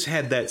 And it just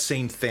had that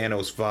same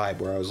Thanos vibe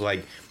where I was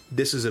like,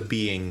 this is a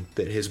being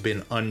that has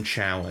been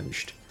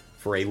unchallenged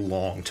for a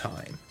long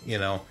time,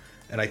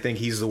 And I think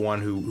he's the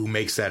one who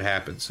makes that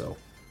happen. So,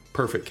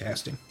 perfect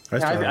casting. I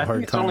still have a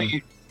hard time.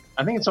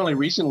 I think it's only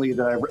recently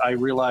that I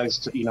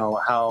realized,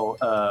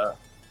 how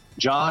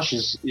Josh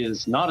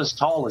is not as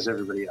tall as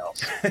everybody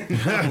else.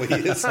 No,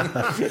 he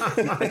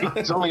isn't.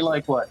 He's only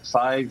like, what,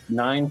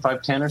 5'9",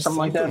 5'10", or something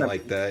like that? Something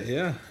like that,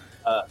 yeah.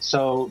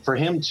 So for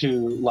him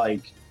to,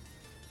 like,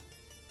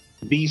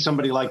 be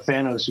somebody like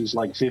Thanos, who's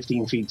like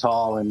 15 feet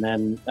tall, and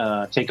then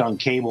take on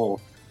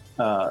Cable,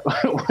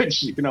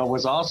 which,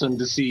 was awesome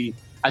to see.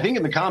 I think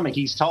in the comic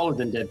he's taller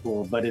than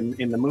Deadpool, but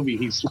in the movie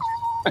he's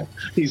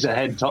a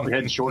head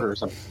shorter or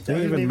something.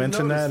 They even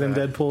mention that in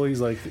Deadpool.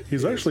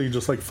 He's actually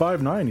just like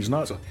 5'9". He's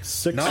not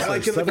 6. Not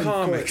like in the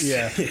comics.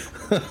 Yeah.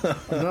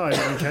 No, I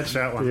didn't catch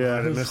that one.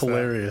 Yeah, it was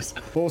hilarious.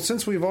 That. Well,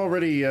 since we've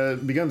already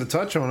begun to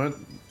touch on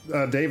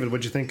it, David,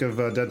 what'd you think of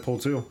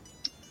Deadpool 2?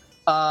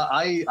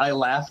 I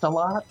laughed a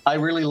lot. I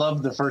really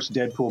loved the first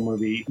Deadpool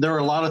movie. There were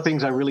a lot of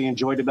things I really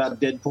enjoyed about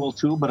Deadpool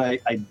 2, but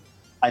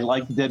I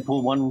liked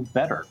Deadpool 1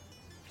 better.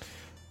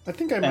 I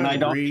think I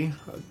might agree.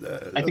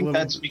 I think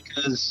that's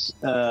because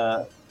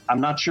I'm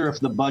not sure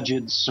if the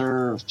budget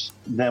served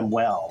them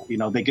well.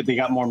 They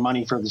got more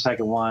money for the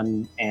second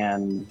one,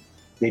 and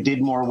they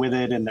did more with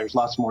it, and there's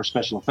lots more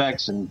special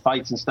effects and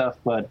fights and stuff.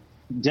 But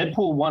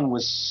Deadpool 1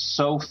 was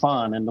so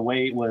fun, and the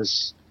way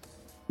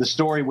the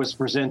story was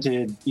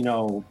presented,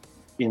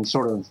 in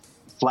sort of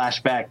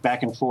flashback,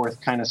 back and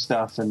forth kind of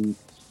stuff, and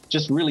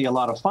just really a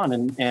lot of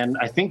fun. And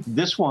I think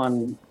this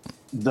one,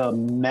 the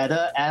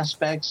meta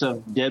aspects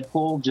of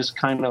Deadpool just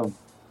kind of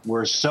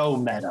were so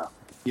meta.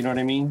 You know what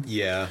I mean?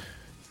 Yeah.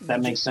 That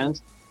makes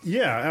sense?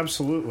 Yeah,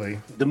 absolutely.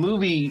 The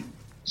movie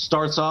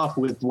starts off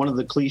with one of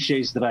the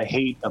cliches that I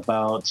hate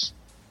about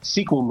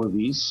sequel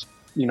movies.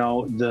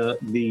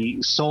 The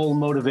sole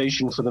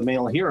motivation for the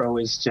male hero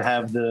is to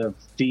have the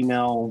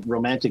female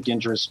romantic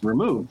interest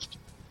removed.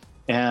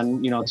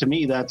 And, to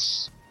me,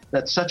 that's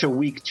such a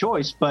weak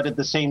choice. But at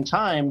the same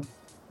time,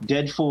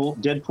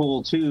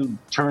 Deadpool 2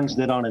 turns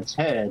that on its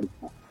head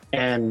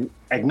and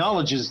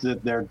acknowledges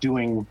that they're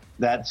doing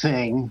that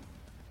thing.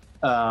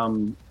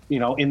 In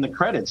the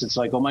credits, it's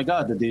like, oh my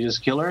God, did they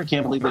just kill her? I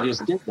can't believe they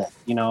just did that.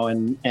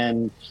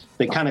 And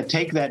they kind of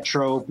take that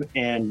trope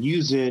and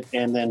use it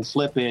and then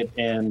flip it.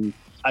 And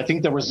I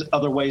think there was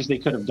other ways they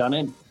could have done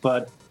it,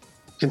 but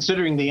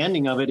considering the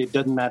ending of it, it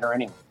doesn't matter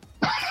anyway.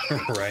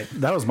 Right.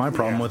 That was my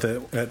problem with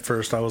it at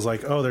first. I was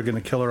like, oh, they're going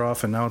to kill her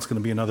off, and now it's going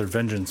to be another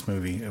vengeance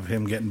movie of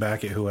him getting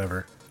back at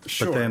whoever.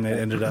 Sure. But then it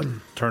ended up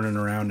turning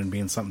around and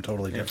being something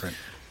totally different.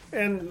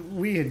 And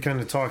we had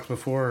kind of talked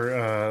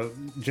before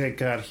Jake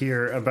got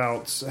here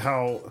about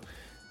how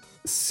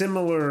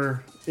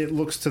similar it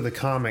looks to the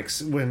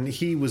comics when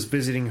he was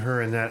visiting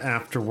her in that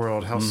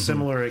afterworld, how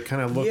similar it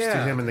kind of looks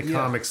to him in the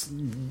comics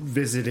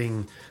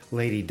visiting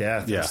Lady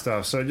Death and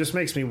stuff. So it just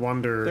makes me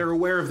wonder. They're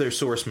aware of their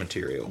source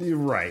material.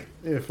 Right.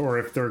 If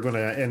they're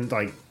going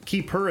to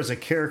keep her as a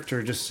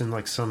character just in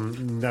like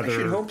some nether. I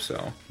should hope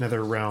so.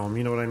 Nether realm,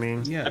 you know what I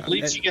mean? Yeah. I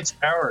believe she gets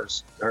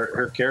powers.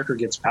 Her character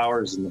gets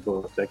powers in the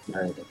book.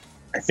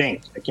 I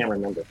think. I can't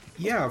remember.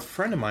 Yeah, a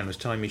friend of mine was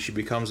telling me she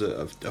becomes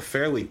a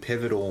fairly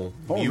pivotal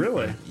mutant.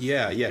 Really?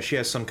 Yeah, she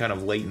has some kind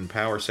of latent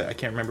power set. I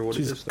can't remember what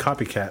it is.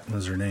 Copycat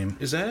was her name.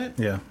 Is that it?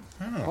 Yeah.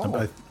 Oh.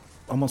 I'm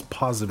almost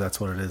positive that's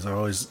what it is. I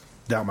always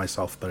doubt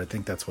myself, but I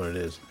think that's what it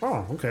is.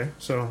 Oh, okay.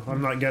 So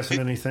I'm not guessing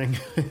anything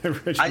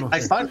original. I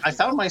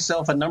found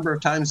myself a number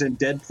of times in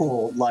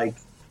Deadpool, like,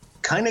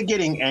 kind of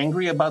getting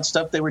angry about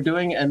stuff they were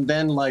doing, and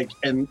then, like,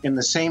 in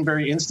the same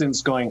very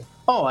instance going,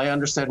 oh, I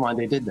understand why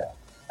they did that.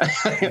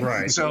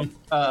 Right. So,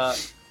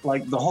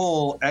 like, the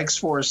whole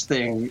X-Force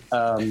thing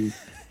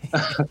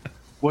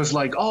was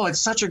like, oh,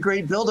 it's such a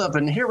great build-up,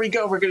 and here we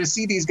go, we're going to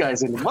see these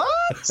guys. And what?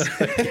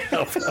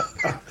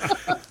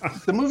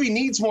 The movie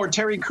needs more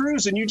Terry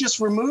Crews, and you just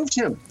removed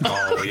him.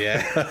 Oh,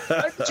 yeah.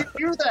 Why did you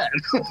do that?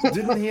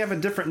 Didn't he have a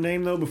different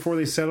name, though, before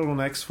they settled on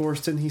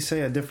X-Force? Didn't he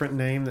say a different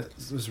name that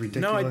was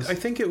ridiculous? No, I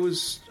think it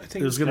was...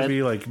 It was going to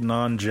be, like,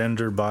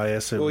 non-gender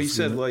bias. He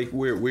said, like,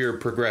 we're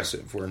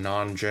progressive. We're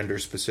non-gender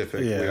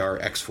specific. Yeah. We are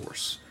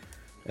X-Force.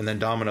 And then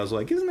Domino's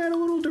like, isn't that a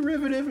little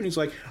derivative? And he's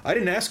like, I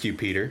didn't ask you,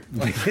 Peter.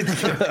 Like,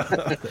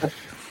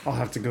 I'll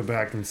have to go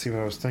back and see what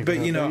I was thinking.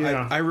 But, you know,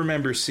 I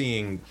remember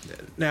seeing...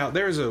 Now,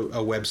 there's a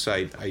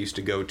website I used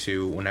to go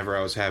to whenever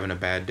I was having a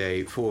bad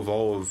day, full of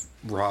all of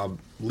Rob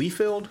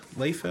Liefeld?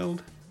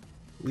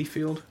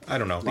 I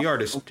don't know. The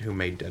artist who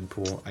made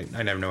Deadpool.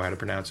 I never know how to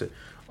pronounce it.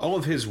 All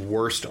of his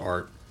worst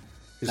art,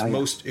 his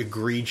most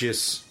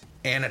egregious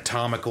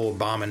anatomical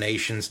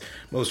abominations,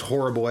 most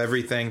horrible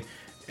everything...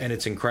 And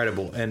it's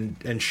incredible. And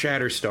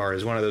Shatterstar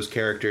is one of those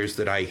characters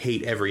that I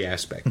hate every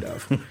aspect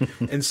of.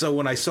 And so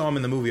when I saw him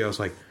in the movie, I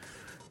was like,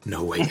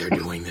 no way they're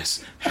doing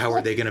this. How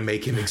are they going to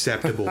make him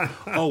acceptable?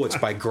 Oh, it's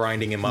by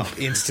grinding him up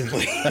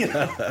instantly.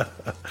 I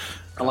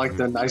like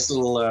the nice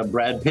little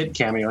Brad Pitt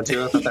cameo,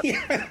 too.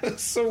 Yeah,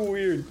 it's so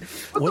weird.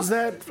 Was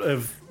that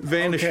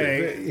Vanisher?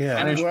 Okay, yeah.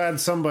 I'm glad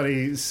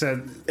somebody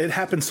said... It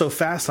happened so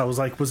fast, I was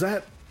like, was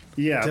that...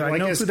 Yeah, Did I like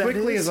know as who that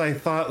quickly is? as I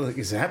thought, like,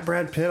 is that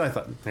Brad Pitt? I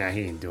thought, nah,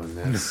 he ain't doing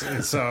this.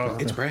 And so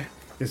It's Brad.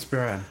 It's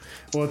Brad.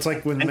 Well, it's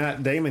like when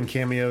Matt Damon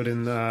cameoed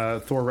in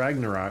Thor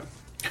Ragnarok.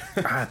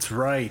 That's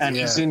right. And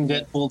he's in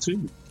Deadpool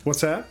 2.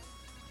 What's that?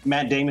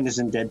 Matt Damon is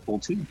in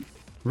Deadpool 2.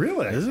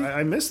 Really? Is he?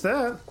 I missed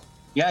that.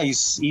 Yeah,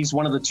 he's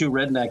one of the two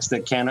rednecks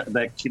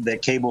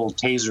that Cable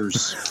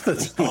tasers.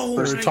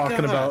 They're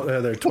talking about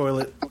their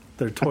toilet.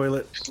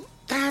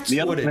 That's The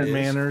what other it is.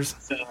 manners.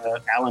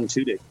 Alan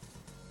Tudyk.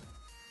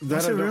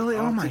 Was it really?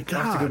 Oh my I'll have to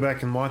god! go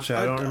back and watch it.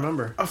 I don't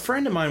remember. A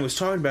friend of mine was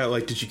talking about,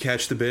 like, did you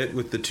catch the bit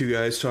with the two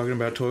guys talking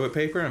about toilet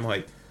paper? And I'm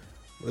like,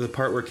 the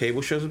part where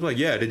Cable shows up, like,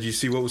 yeah, did you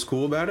see what was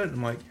cool about it?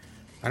 I'm like,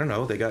 I don't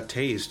know, they got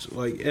tased.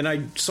 Like, and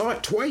I saw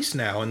it twice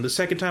now, and the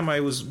second time I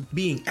was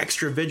being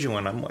extra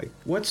vigilant. I'm like,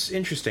 what's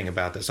interesting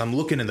about this? I'm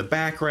looking in the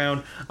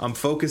background, I'm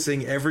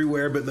focusing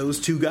everywhere but those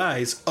two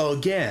guys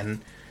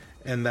again.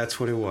 And that's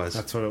what it was.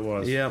 That's what it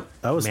was. Yep.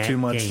 That was too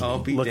much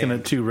looking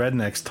at two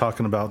rednecks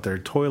talking about their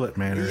toilet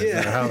manners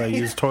and how they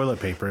use toilet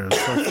paper. It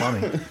was so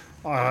funny.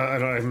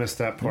 I missed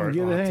that part.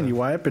 You get a hand, you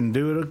wipe and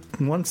do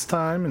it once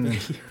time, and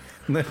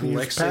then you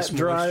pat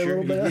dry a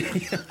little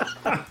bit.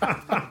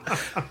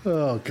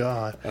 Oh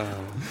God.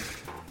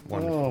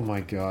 Oh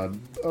my God.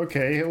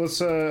 Okay, let's.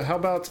 How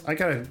about I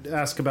gotta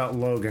ask about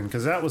Logan,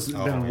 because that was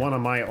been one of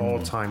my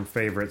all-time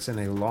favorites in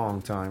a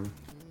long time.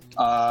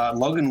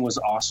 Logan was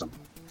awesome.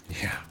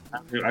 Yeah.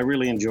 I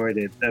really enjoyed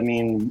it. I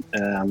mean,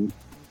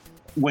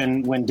 when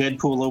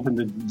Deadpool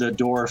opened the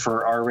door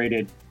for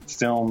R-rated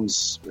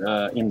films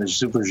in the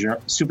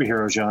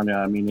superhero genre,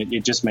 I mean,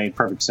 it just made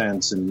perfect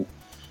sense, and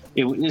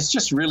it's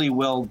just really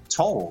well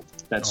told,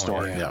 that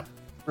story. Yeah.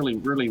 Really,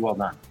 really well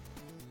done.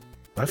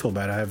 I feel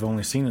bad. I have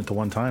only seen it the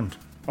one time.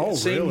 Oh,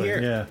 Same really?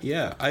 here.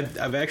 Yeah.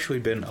 I've actually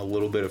been a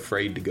little bit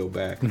afraid to go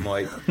back. I'm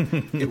like,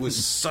 it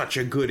was such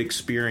a good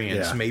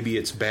experience. Yeah. Maybe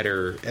it's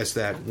better as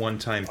that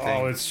one-time thing.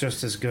 Oh, it's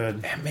just as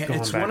good. And man, going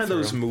it's back one of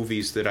those through.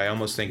 movies that I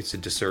almost think it's a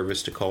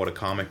disservice to call it a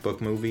comic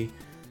book movie.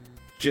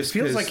 Just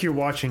Feels 'cause- like you're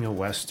watching a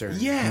Western.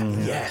 Yeah,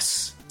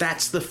 yes.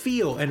 That's the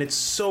feel, and it's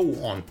so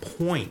on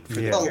point for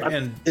Yeah. that. Well,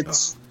 And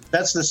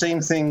that's the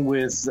same thing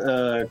with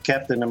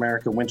Captain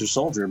America: Winter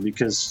Soldier,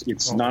 because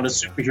it's not a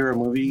superhero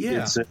movie.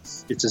 Yeah.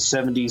 It's a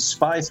 70s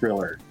spy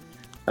thriller,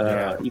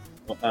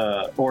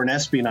 or an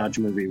espionage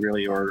movie,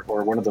 really, or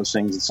one of those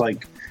things. It's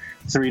like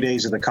 3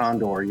 Days of the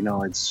Condor. You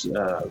know, it's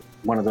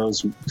one of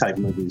those type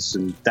movies,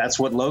 and that's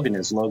what Logan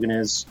is. Logan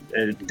is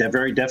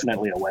very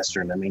definitely a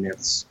Western. I mean,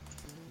 it's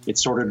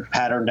sort of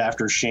patterned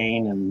after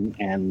Shane,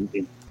 and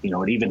it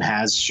even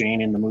has Shane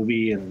in the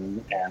movie,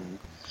 and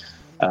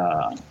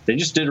they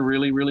just did a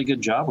really, really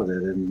good job with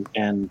it.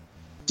 And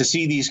to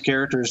see these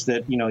characters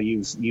that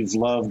you've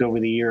loved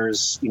over the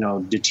years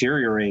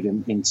deteriorate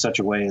in such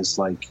a way is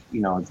like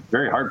it's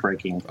very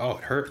heartbreaking. Oh,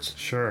 it hurts.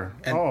 Sure.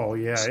 And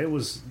there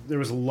was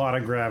a lot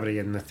of gravity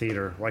in the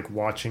theater, like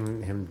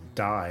watching him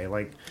die.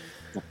 Like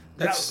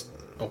that's.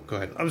 Oh, go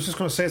ahead. I was just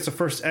going to say it's the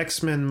first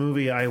X-Men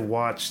movie I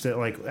watched that,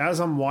 like, as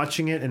I'm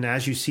watching it and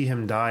as you see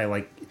him die,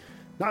 like,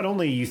 not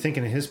only are you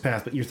thinking of his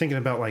path, but you're thinking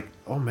about, like,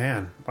 oh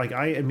man, like,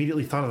 I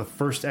immediately thought of the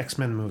first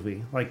X-Men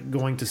movie, like,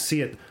 going to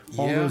see it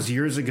all those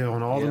years ago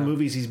and all the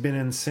movies he's been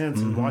in since,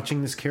 and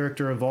watching this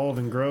character evolve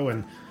and grow,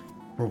 and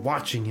we're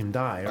watching him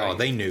die. Right? Oh,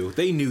 they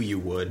knew you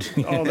would.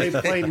 Oh, they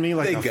played me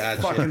like a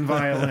fucking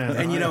violin.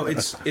 And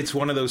it's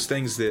one of those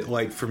things that,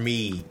 like, for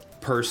me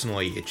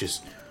personally, it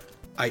just.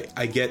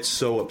 I get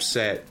so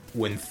upset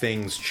when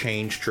things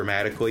change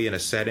dramatically in a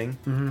setting.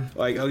 Mm-hmm.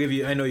 Like,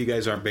 I know you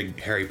guys aren't big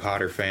Harry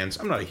Potter fans.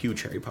 I'm not a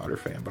huge Harry Potter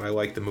fan, but I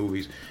like the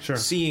movies. Sure.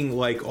 Seeing,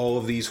 like, all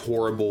of these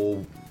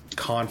horrible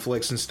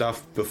conflicts and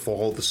stuff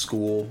befall the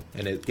school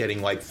and it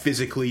getting, like,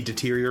 physically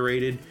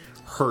deteriorated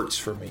hurts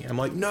for me. I'm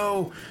like,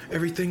 no,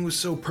 everything was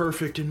so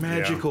perfect and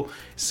magical. Yeah.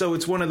 So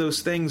it's one of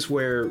those things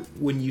where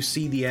when you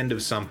see the end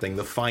of something,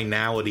 the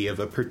finality of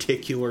a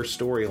particular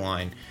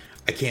storyline,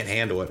 I can't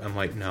handle it. I'm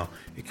like, no,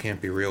 it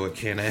can't be real. It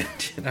can't end.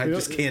 And I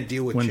just can't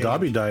deal with when change.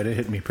 Dobby died, it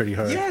hit me pretty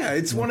hard. Yeah,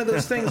 it's one of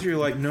those things where you're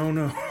like,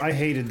 no. I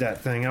hated that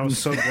thing. I was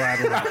so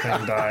glad when that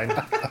thing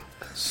died.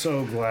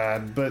 So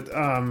glad. But,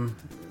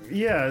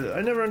 yeah,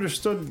 I never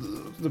understood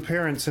the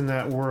parents in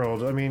that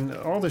world. I mean,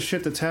 all the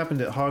shit that's happened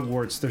at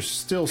Hogwarts, they're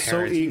still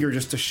so eager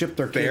just to ship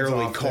their kids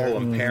barely off call there.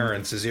 them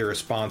parents as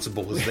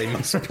irresponsible as they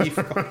must be.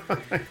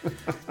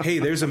 Hey,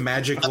 there's a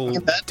magical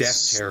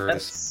death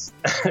terrorist.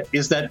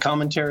 Is that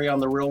commentary on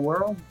the real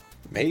world?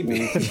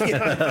 Maybe.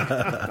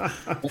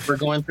 What we're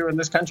going through in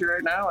this country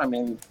right now? I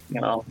mean,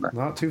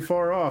 not too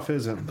far off,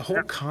 is it? The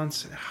whole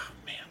concept. Oh,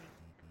 man.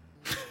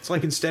 It's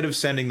like instead of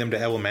sending them to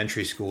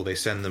elementary school, they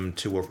send them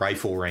to a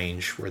rifle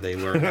range where they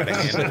learn how to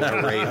handle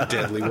an array of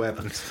deadly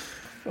weapons.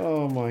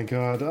 Oh, my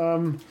God.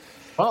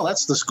 Well,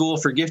 that's the school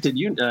for gifted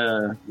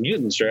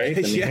mutants, right?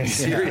 I mean, yeah,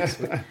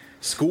 seriously.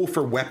 School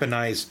for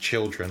weaponized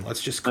children.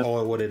 Let's just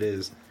call it what it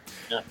is.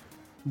 Yeah.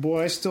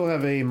 Boy, I still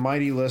have a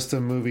mighty list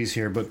of movies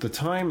here, but the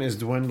time is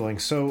dwindling.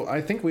 So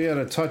I think we ought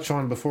to touch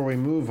on, before we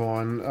move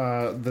on,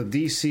 the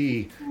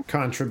DC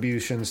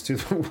contributions to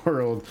the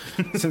world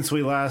since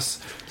we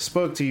last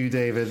spoke to you,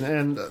 David.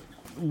 And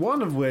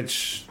one of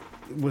which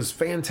was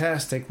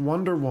fantastic.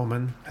 Wonder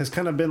Woman has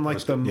kind of been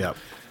like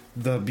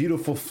the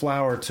beautiful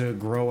flower to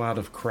grow out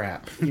of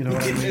crap. You know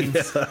what I mean?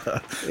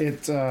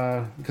 It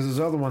because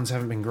those other ones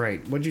haven't been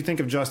great. What did you think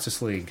of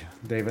Justice League,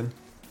 David?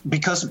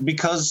 Because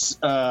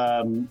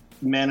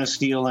Man of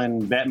Steel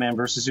and Batman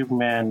versus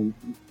Superman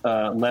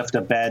left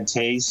a bad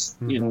taste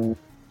in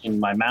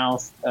my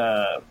mouth.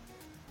 I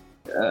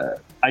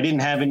didn't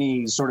have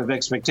any sort of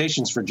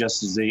expectations for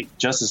Justice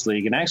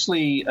League, and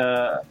actually,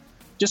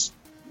 just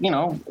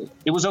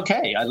it was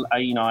okay.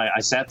 I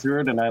sat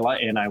through it and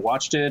I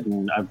watched it,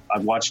 and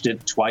I've watched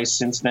it twice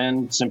since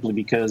then, simply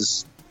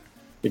because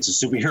it's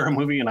a superhero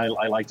movie, and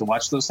I like to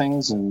watch those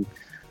things. And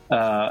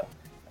I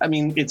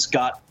mean, it's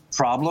got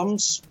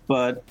problems,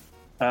 but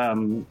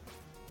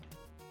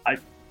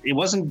it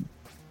wasn't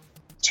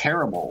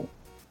terrible.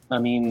 I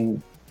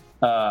mean,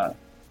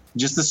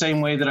 just the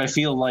same way that I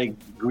feel like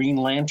Green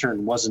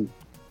Lantern wasn't.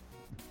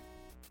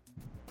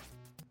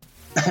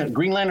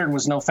 Green Lantern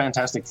was no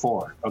Fantastic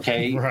Four,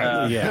 okay?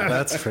 Right.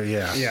 That's true.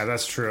 Yeah,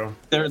 that's true.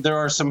 There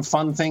are some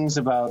fun things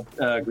about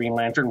Green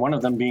Lantern. One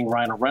of them being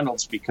Ryan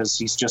Reynolds, because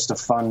he's just a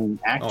fun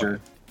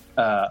actor.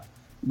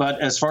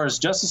 But as far as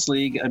Justice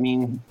League, I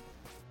mean,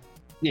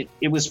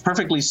 it was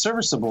perfectly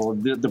serviceable.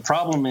 The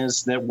problem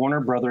is that Warner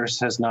Brothers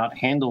has not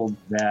handled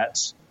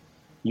that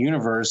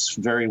universe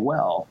very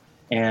well,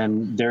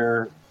 and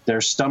they're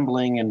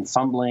stumbling and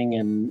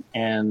fumbling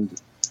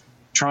and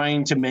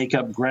trying to make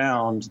up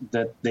ground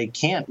that they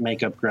can't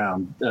make up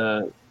ground.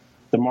 The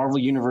Marvel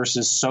universe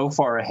is so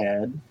far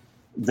ahead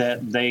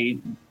that they,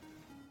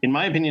 in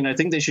my opinion, I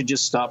think they should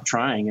just stop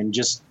trying and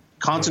just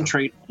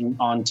concentrate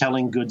on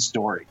telling good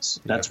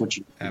stories. That's what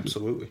you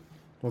absolutely.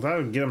 Well, that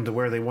would get them to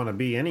where they want to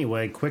be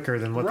anyway, quicker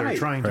than what they're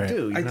trying to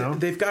do. You know?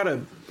 They've got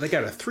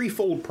a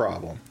threefold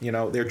problem.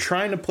 They're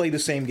trying to play the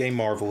same game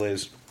Marvel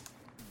is,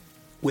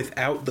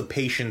 without the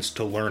patience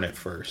to learn it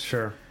first.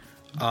 Sure.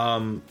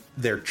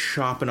 They're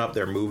chopping up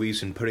their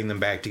movies and putting them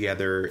back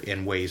together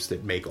in ways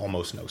that make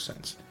almost no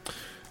sense.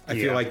 I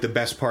feel like the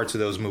best parts of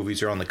those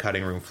movies are on the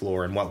cutting room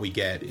floor, and what we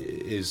get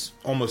is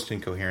almost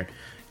incoherent.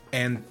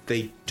 And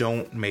they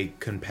don't make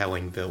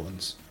compelling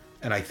villains.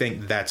 And I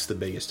think that's the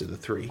biggest of the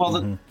three.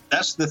 Well,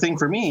 that's the thing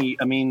for me.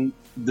 I mean,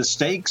 the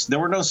stakes, there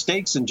were no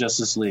stakes in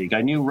Justice League.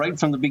 I knew right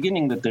from the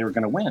beginning that they were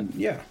going to win.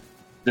 Yeah.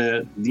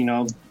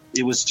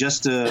 It was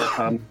just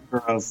a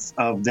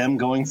of them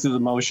going through the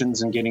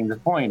motions and getting the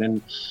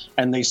point.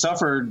 And they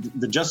suffered,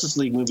 the Justice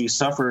League movie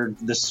suffered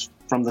this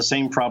from the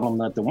same problem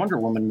that the Wonder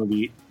Woman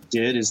movie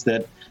did, is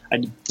that I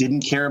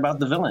didn't care about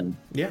the villain.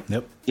 Yeah.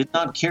 Yep. Did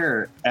not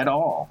care at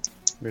all.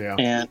 Yeah.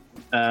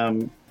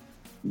 And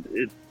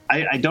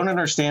I don't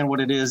understand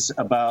what it is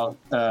about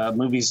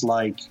movies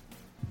like,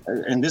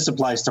 and this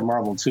applies to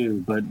Marvel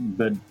too, but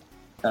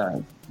the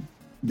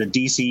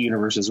DC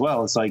universe as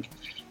well. It's like,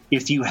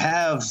 if you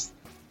have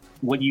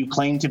what you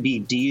claim to be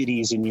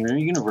deities in your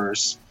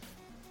universe,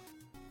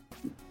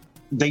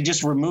 they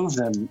just remove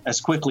them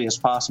as quickly as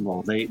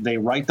possible. They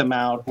write them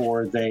out,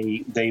 or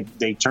they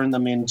turn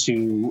them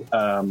into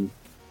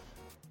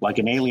like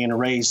an alien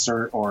race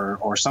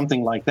or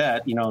something like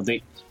that. You know,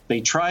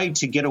 they try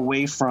to get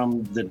away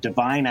from the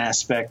divine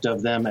aspect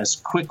of them as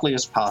quickly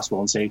as possible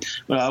and say,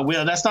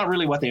 well, that's not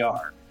really what they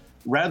are,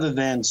 rather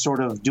than sort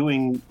of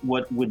doing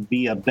what would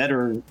be a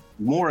better,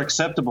 more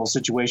acceptable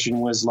situation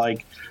was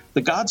like,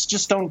 the gods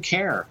just don't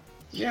care.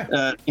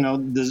 Yeah. You know,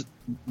 the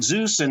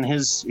Zeus and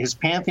his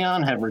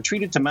pantheon have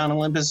retreated to Mount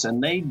Olympus,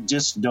 and they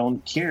just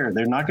don't care.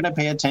 They're not going to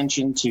pay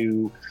attention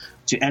to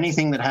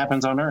anything that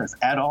happens on Earth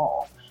at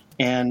all.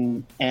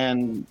 And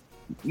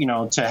you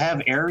know, to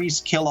have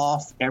Ares kill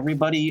off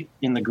everybody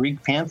in the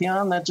Greek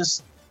pantheon, that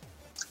just,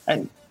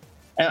 to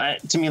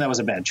me, that was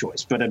a bad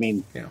choice. But I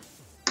mean, yeah.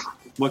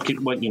 What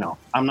you know,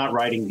 I'm not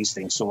writing these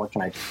things, so what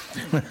can I do?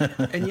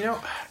 And you know,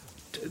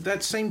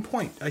 that same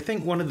point, I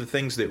think one of the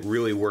things that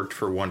really worked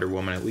for Wonder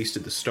Woman, at least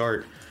at the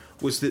start,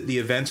 was that the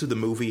events of the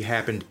movie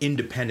happened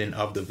independent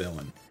of the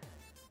villain.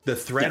 The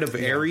threat of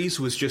Ares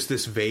was just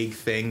this vague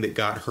thing that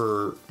got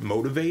her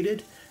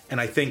motivated, and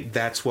I think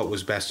that's what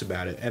was best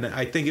about it. And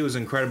I think it was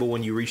incredible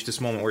when you reach this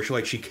moment where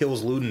she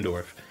kills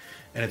Ludendorff,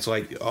 and it's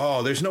like,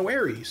 oh, there's no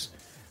Ares.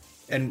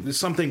 And it's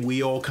something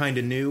we all kind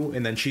of knew,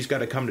 and then she's got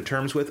to come to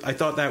terms with. I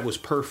thought that was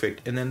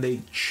perfect, and then they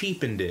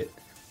cheapened it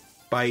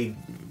by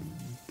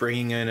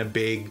bringing in a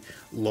big,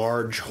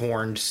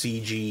 large-horned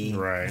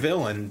CG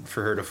villain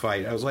for her to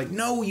fight. I was like,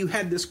 no, you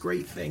had this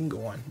great thing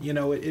going. You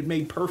know, it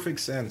made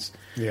perfect sense.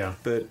 Yeah.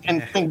 But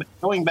and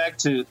going back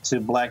to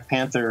Black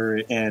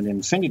Panther and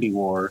Infinity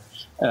War,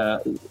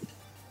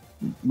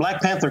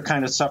 Black Panther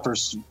kind of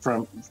suffers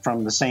from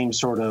the same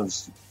sort of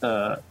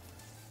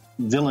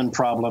villain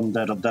problem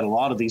that a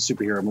lot of these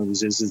superhero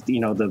movies is, you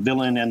know, the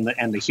villain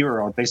and the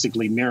hero are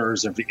basically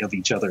mirrors of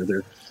each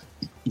other.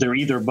 They're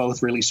either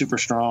both really super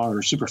strong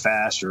or super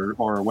fast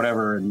or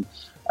whatever, and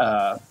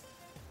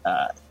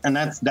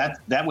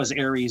that was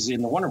Ares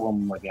in the Wonder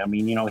Woman movie. I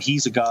mean, you know,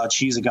 he's a god,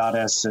 she's a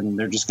goddess, and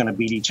they're just going to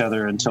beat each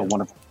other until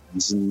one of them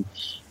wins.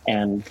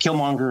 And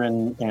Killmonger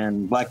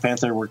and Black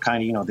Panther were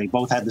kind of, you know, they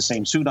both had the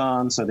same suit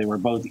on, so they were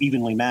both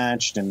evenly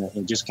matched, and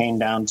it just came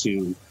down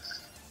to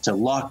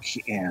luck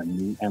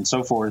and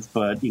so forth.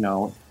 But, you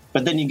know,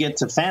 but then you get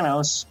to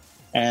Thanos,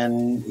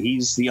 and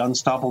he's the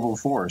unstoppable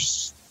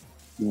force.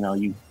 You know,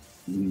 you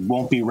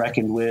won't be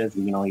reckoned with.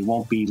 You know, he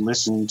won't be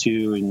listened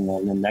to,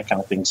 and that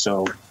kind of thing.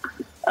 So,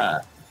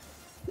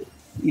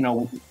 you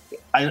know,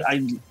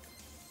 I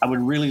would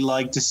really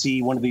like to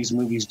see one of these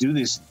movies do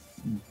these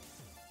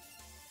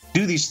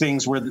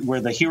things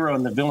where the hero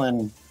and the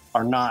villain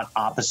are not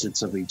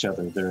opposites of each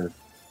other. They're,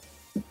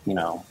 you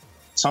know,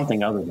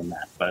 something other than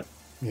that. But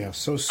yeah,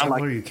 so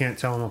similar you can't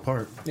tell them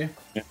apart. Yeah.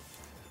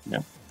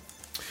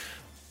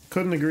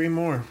 Couldn't agree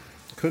more.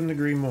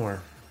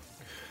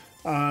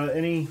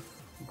 Any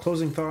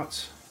closing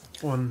thoughts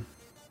on?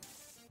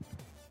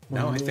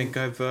 No, I think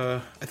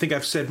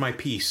I've said my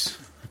piece.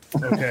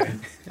 Okay,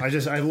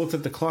 I looked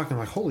at the clock and I'm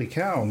like, holy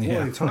cow!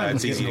 Boy, time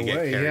is easy to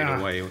getting get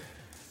carried away. away.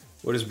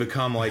 What has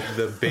become like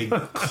the big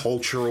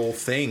cultural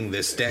thing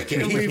this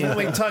decade? And we've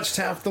only touched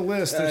half the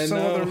list. There's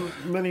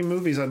many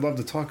movies I'd love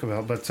to talk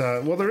about, but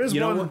well, there is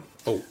one.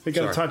 We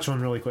got to touch on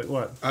really quick.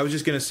 What? I was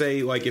just going to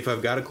say, like, if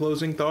I've got a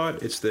closing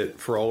thought, it's that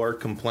for all our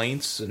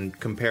complaints and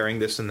comparing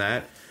this and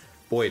that,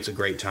 boy, it's a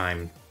great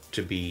time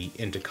to be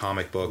into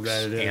comic books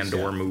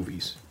or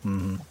movies.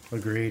 Mm-hmm.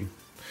 Agreed.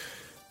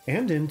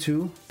 And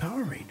into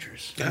Power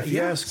Rangers.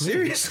 Yes,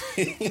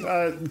 seriously.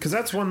 Because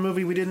that's one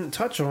movie we didn't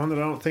touch on that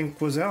I don't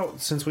think was out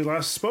since we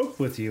last spoke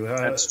with you.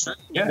 That's true.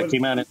 Yeah, it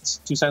came out in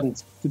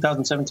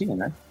 2017,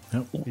 right?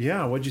 Yep.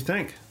 Yeah, what'd you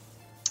think?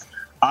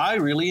 I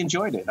really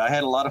enjoyed it. I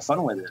had a lot of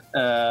fun with it.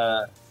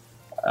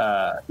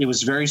 It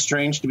was very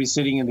strange to be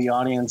sitting in the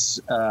audience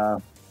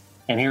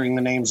and hearing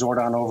the name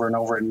Zordon over and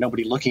over and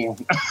nobody looking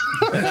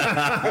over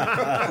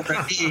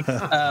at me.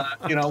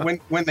 You know,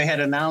 when they had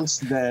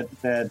announced that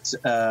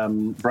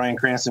Bryan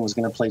Cranston was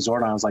going to play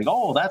Zordon, I was like,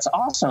 oh, that's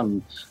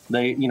awesome.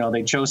 They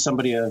chose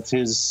somebody of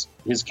his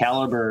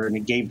caliber, and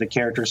it gave the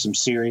character some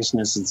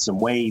seriousness and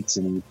some weight.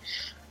 And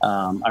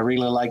I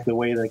really liked the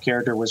way the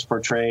character was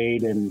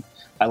portrayed, and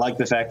I liked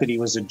the fact that he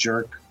was a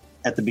jerk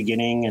at the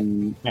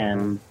beginning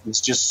and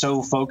was just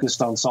so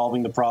focused on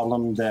solving the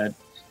problem that,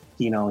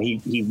 you know,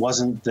 he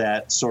wasn't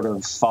that sort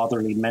of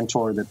fatherly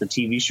mentor that the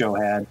TV show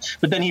had.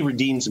 But then he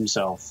redeems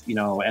himself, you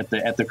know, at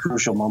the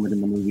crucial moment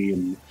in the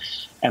movie.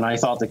 And I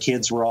thought the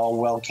kids were all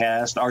well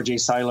cast. R.J.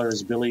 Cyler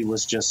as Billy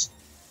was just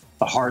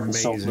the heart and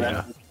soul.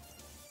 Yeah.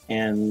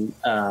 And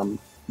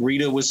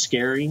Rita was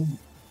scary.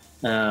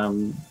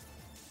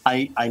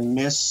 I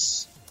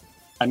miss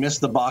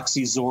the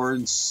boxy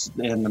Zords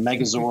and the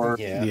Megazord.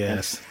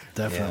 Yes,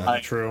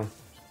 definitely. True.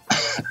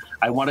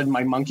 I wanted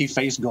my monkey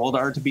face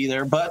Goldar to be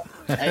there, but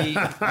hey,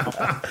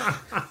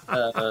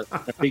 a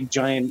big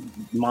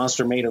giant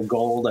monster made of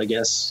gold, I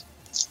guess.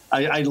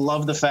 I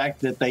love the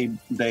fact that they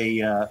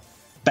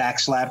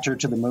backslapped her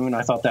to the moon.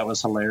 I thought that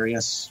was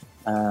hilarious.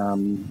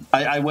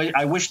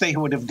 I wish they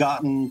would have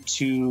gotten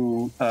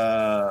to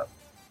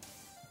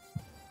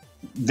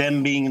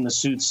them being in the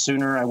suits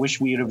sooner. I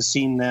wish we would have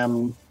seen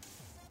them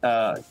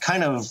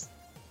kind of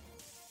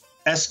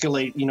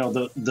escalate,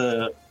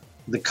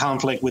 the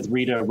conflict with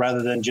Rita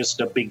rather than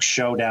just a big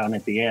showdown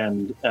at the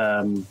end.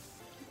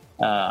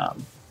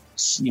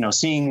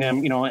 Seeing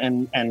them,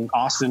 and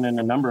Austin and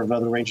a number of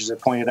other Rangers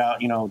have pointed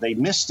out, they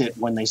missed it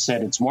when they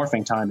said it's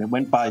morphing time. It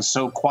went by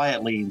so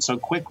quietly and so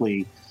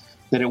quickly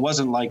that it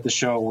wasn't like the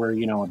show where,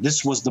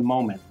 this was the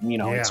moment,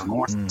 it's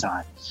morphing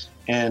time.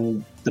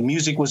 And the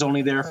music was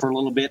only there for a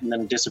little bit and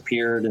then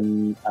disappeared.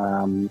 And,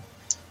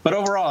 but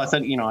overall, I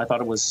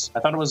thought it was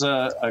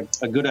a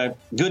good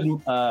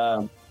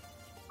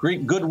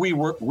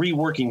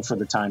reworking for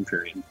the time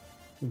period.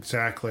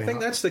 Exactly. I think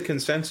that's the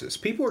consensus.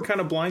 People were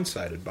kind of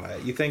blindsided by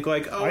it. You think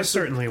I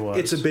certainly was.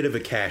 It's a bit of a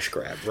cash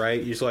grab,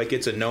 right? It's like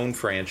it's a known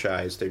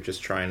franchise. They're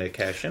just trying to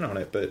cash in on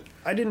it. But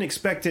I didn't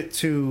expect it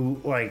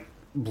to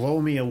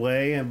blow me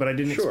away, but I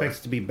didn't expect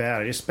it to be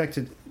bad. I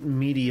expected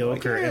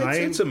mediocre.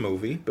 It's a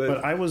movie,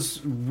 but I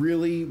was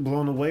really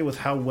blown away with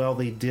how well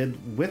they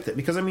did with it.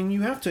 Because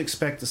you have to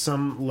expect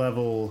some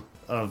level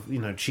of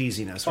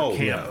cheesiness or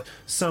camp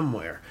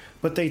somewhere.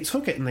 But they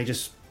took it and they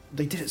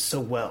did it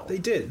so well. They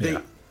did. Yeah.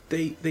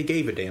 They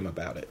gave a damn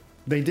about it.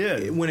 They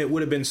did. When it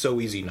would have been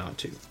so easy not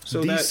to.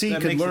 So DC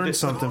could learn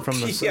something from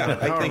the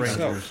Power Rangers.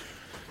 So.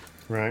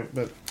 Right,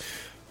 but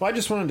I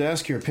just wanted to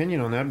ask your opinion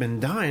on that. I've been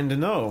dying to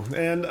know.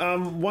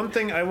 And one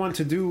thing I want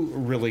to do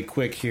really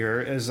quick here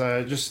is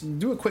just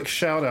do a quick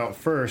shout out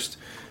first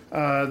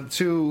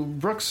to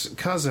Brooke's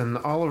cousin,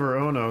 Oliver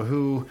Ono,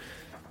 who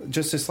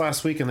just this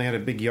last weekend they had a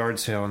big yard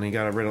sale and he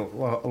got rid of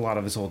a lot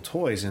of his old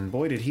toys. And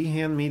boy, did he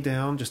hand me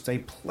down just a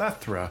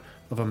plethora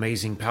of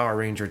amazing Power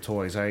Ranger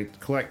toys. I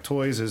collect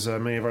toys, as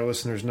many of our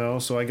listeners know,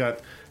 so I got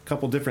a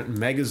couple different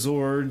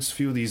Megazords, a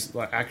few of these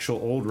actual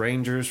old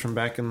Rangers from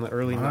back in the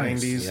early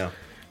 90s.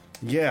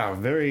 Yeah,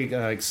 very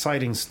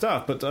exciting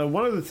stuff. But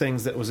one of the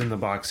things that was in the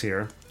box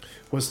here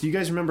was, do you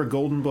guys remember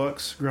Golden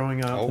Books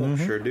growing up? Oh,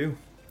 sure do.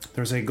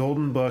 There's a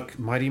Golden Book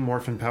Mighty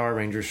Morphin Power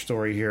Rangers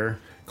story here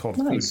called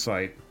Food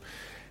Fight.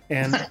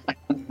 And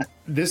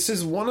this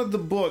is one of the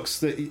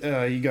books that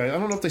you guys, I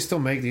don't know if they still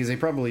make these, they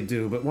probably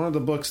do, but one of the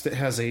books that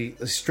has a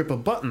strip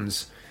of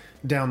buttons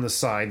down the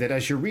side that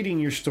as you're reading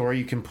your story,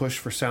 you can push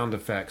for sound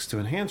effects to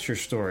enhance your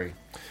story.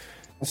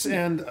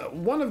 And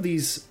one of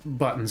these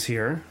buttons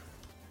here,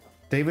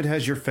 David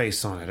has your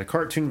face on it, a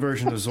cartoon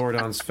version of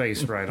Zordon's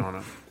face right on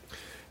it.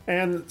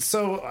 And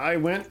so I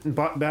went and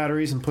bought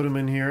batteries and put them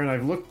in here, and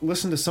I've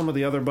listened to some of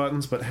the other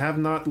buttons, but have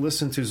not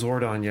listened to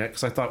Zordon yet,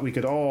 because I thought we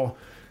could all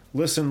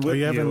listen with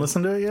you. You haven't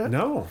listened to it yet?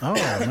 No. Oh,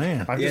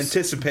 man. The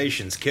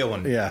anticipation's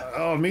killing me. Yeah.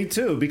 Oh, me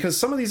too, because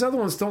some of these other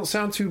ones don't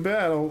sound too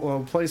bad.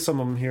 I'll play some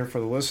of them here for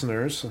the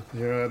listeners.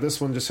 Yeah, this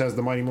one just has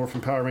the Mighty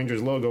Morphin Power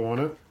Rangers logo on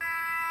it.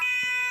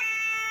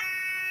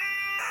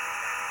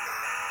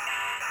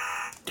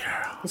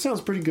 That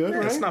sounds pretty good,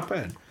 right? It's not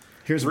bad.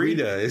 Here's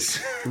Rita's.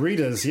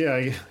 Rita's, yeah.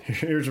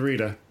 Here's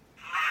Rita.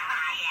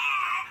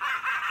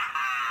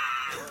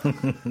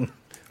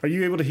 Are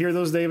you able to hear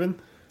those, David?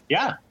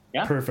 Yeah.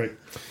 Perfect.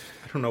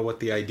 I don't know what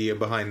the idea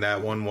behind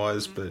that one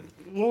was, but...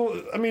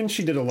 Well, I mean,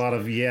 she did a lot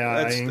of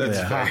yeah-ing and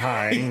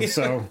ha-haing.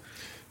 So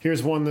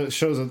here's one that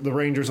shows the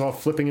Rangers all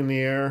flipping in the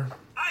air.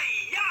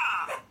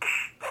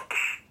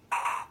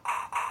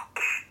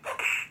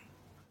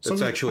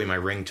 That's actually my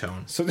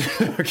ringtone. So,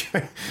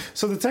 okay.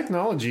 So the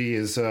technology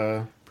is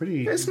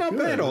pretty It's not good.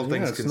 bad, all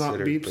things it's considered.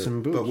 Not beeps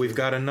and boops. But we've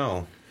got to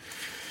know.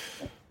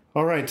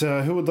 All right,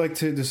 who would like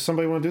to... Does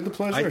somebody want to do the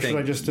pleasure, or should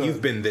I just...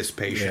 you've been this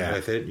patient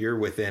with it. You're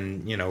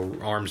within,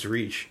 arm's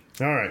reach.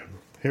 All right,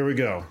 here we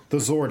go. The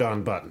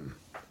Zordon button.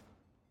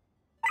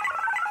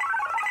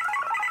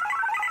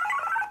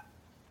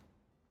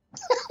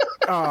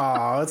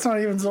 Oh, it's not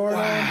even Zordon.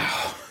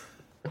 Wow.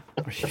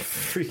 Are you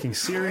freaking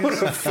serious?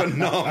 What a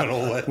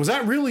phenomenal... Was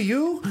that really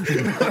you?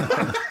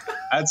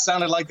 That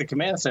sounded like the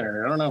command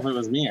center. I don't know if it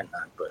was me or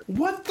not, but...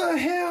 What the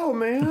hell,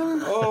 man?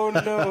 Oh,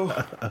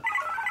 no.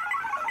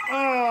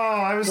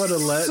 Oh, I was What a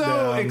so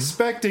letdown.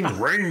 expecting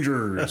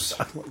Rangers.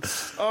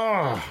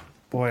 Oh,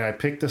 boy, I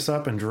picked this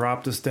up and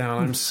dropped this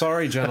down. I'm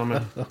sorry,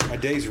 gentlemen. My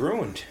day's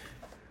ruined.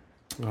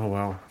 Oh,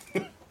 well.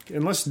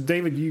 Unless,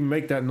 David, you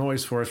make that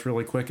noise for us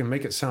really quick and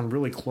make it sound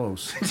really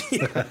close.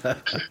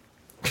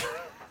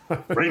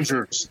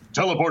 Rangers,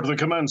 teleport to the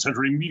command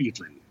center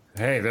immediately.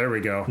 Hey, there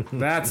we go.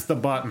 That's the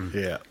button.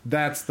 Yeah.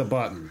 That's the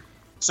button.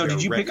 So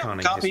did you pick up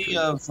a copy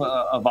of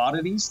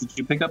Oddities? Did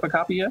you pick up a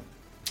copy yet?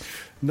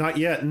 Not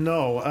yet,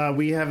 no.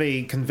 We have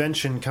a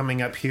convention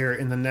coming up here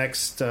in the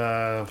next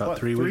About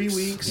 3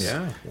 weeks.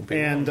 Yeah.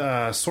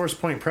 And Source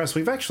Point Press,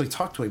 we've actually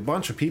talked to a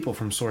bunch of people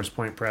from Source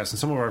Point Press, and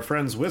some of our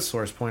friends with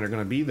Source Point are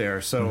going to be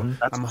there. So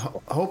I'm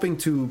hoping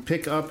to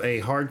pick up a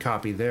hard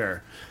copy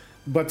there.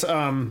 But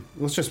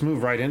let's just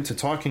move right into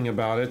talking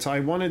about it.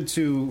 I wanted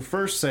to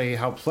first say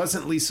how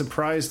pleasantly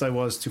surprised I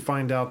was to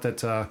find out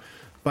that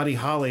Buddy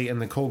Holly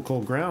and the Cold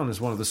Cold Ground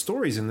is one of the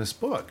stories in this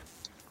book.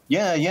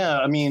 Yeah.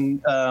 I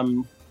mean,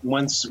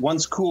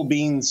 once Cool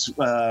Beans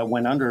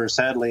went under,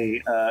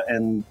 sadly,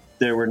 and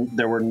there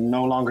were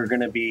no longer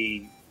going to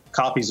be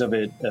copies of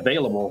it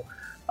available,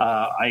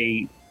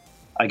 I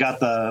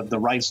got the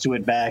rights to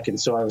it back, and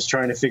so I was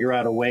trying to figure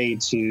out a way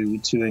to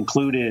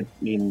include it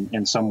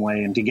in some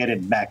way and to get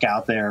it back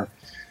out there.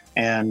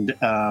 And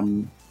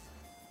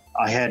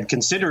I had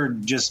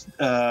considered just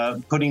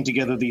putting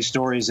together these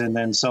stories and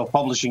then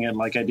self-publishing it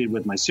like I did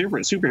with my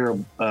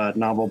superhero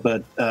novel,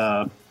 but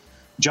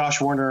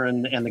Josh Warner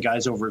and the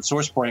guys over at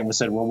SourcePoint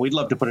said, well, we'd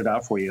love to put it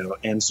out for you.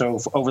 And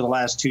so over the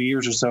last 2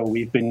 years or so,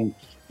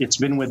 it's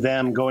been with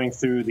them going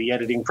through the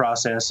editing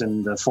process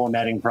and the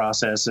formatting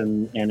process,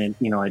 and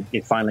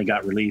it finally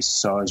got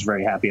released. So I was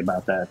very happy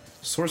about that.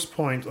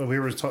 SourcePoint, we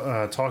were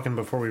talking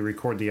before we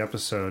record the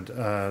episode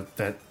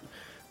that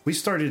we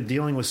started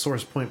dealing with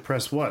SourcePoint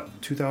Press,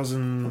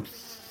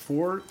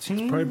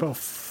 2014? Probably about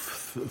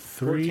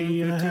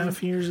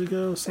 3.5 years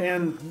ago.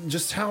 And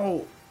just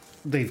how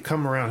they've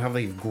come around, how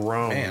they've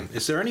grown. Man,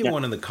 is there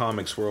anyone in the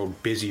comics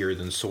world busier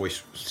than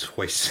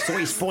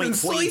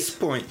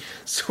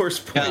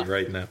SourcePoint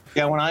right now?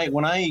 Yeah, when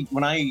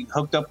I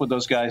hooked up with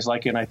those guys,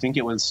 like I think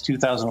it was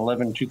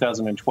 2011,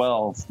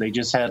 2012, they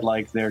just had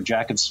like their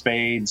Jack of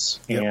Spades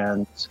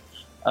and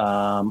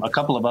a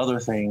couple of other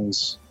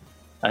things,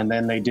 and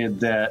then they did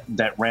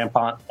that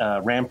rampant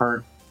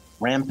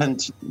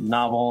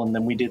novel, and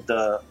then we did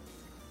the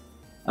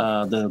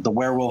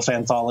werewolf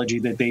anthology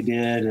that they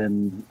did,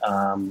 and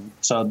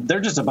so they're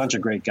just a bunch of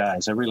great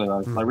guys. I really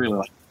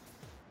like.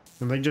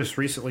 And they just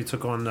recently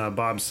took on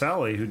Bob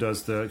Sally, who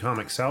does the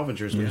Comic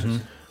Salvagers, which is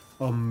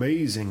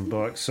amazing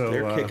book. So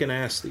they're kicking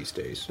ass these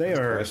days.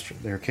 They're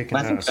kicking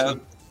ass.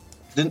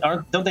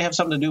 Don't they have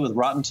something to do with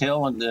Rotten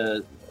Tail?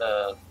 And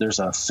there's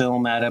a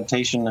film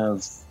adaptation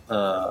of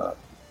what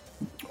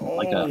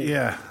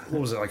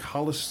was it, like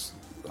Hollistar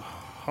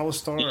or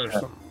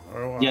something?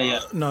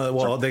 No,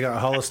 well, they got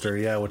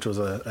Hollister, which was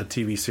a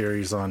TV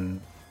series on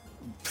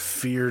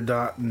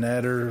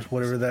fear.net or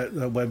whatever that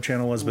web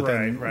channel was. But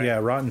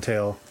Rotten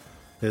Tail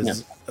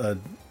is a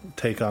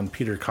take on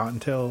Peter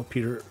Cottontail,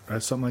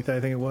 something like that,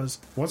 I think it was.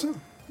 Was it?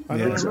 I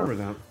don't remember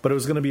that. But it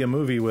was going to be a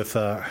movie with,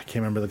 I can't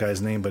remember the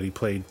guy's name, but he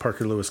played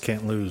Parker Lewis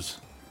Can't Lose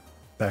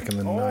back in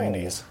the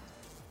 90s.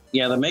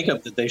 Yeah, the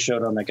makeup that they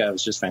showed on that guy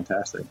was just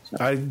fantastic. So.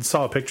 I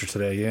saw a picture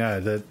today. Yeah,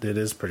 it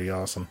is pretty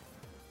awesome.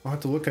 I'll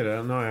have to look at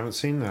it. No, I haven't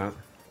seen that.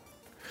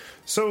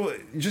 So,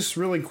 just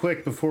really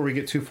quick before we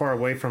get too far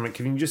away from it,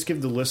 can you just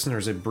give the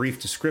listeners a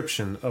brief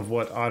description of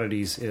what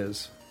Oddities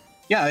is?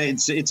 Yeah,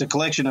 it's a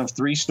collection of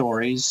 3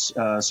 stories,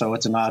 so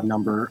it's an odd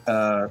number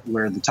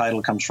where the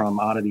title comes from,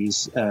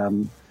 Oddities.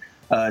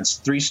 It's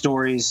 3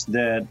 stories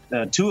that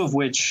 2 of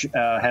which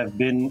have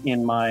been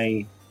in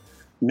my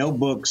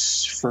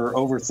notebooks for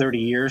over 30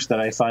 years that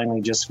I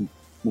finally just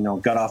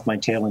got off my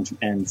tail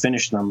and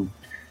finished them.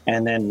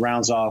 And then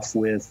rounds off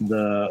with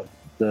the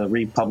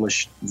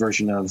republished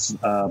version of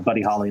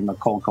Buddy Holly and the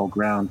Cold Cold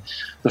Ground.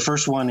 The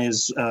first one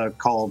is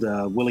called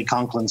Willie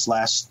Conklin's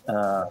Last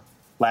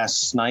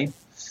Night.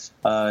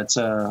 It's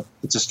a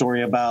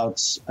story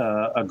about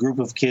a group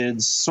of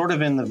kids, sort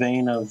of in the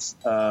vein of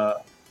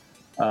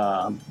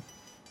a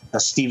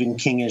Stephen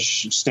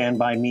King-ish Stand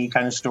By Me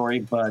kind of story,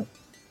 but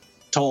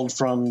told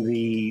from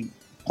the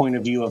point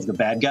of view of the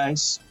bad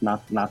guys,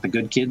 not the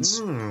good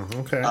kids.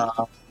 Okay.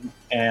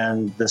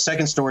 And the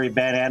second story,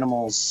 Bad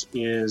Animals,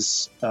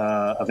 is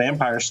a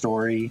vampire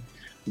story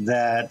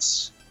that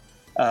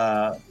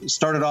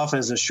started off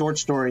as a short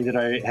story that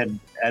I had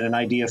an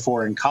idea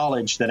for in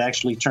college that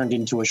actually turned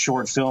into a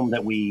short film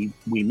that we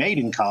made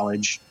in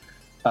college.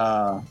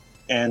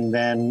 And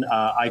then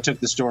I took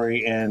the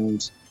story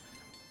and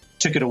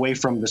took it away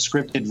from the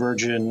scripted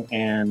version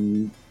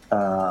and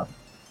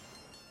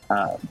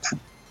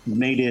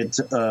made it,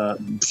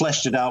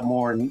 fleshed it out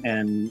more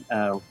and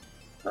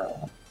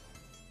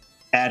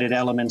added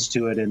elements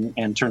to it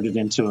and turned it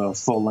into a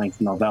full-length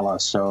novella.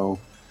 So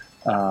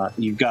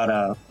you've got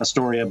a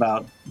story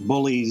about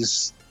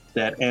bullies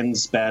that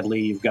ends badly,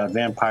 you've got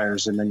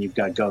vampires, and then you've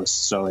got ghosts.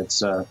 So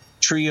it's a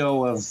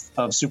trio of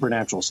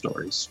supernatural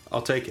stories.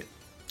 I'll take it.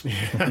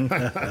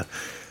 I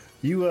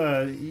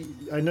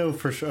know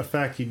for a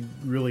fact you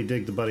really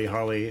dig the Buddy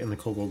Holly and the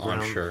Cold Cold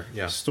Ground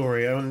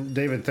story.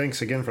 David,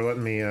 thanks again for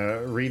letting me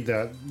read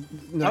that.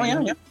 Now,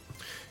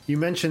 you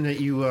mentioned that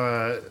you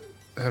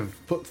have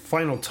put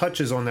final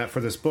touches on that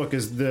for this book.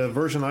 Is the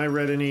version I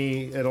read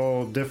any at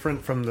all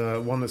different from the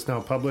one that's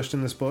now published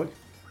in this book?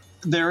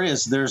 There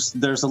is. There's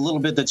a little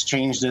bit that's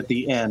changed at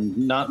the end.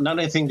 Not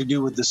anything to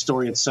do with the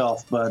story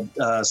itself, but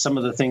some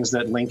of the things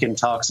that Lincoln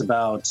talks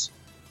about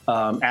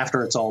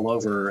after it's all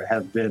over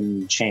have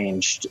been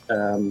changed.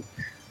 I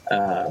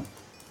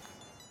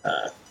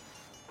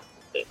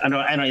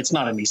know it's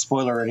not any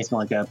spoiler or anything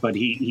like that, but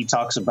he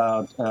talks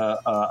about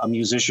a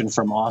musician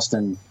from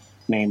Austin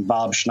named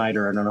Bob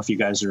Schneider. I don't know if you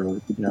guys are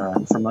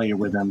familiar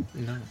with him.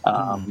 No.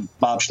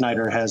 Bob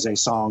Schneider has a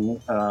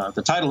song.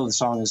 The title of the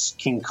song is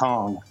King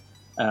Kong,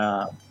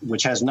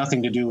 which has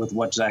nothing to do with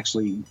what's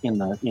actually in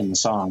the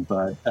song,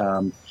 but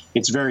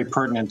it's very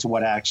pertinent to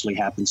what actually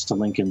happens to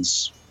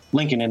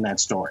Lincoln in that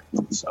story.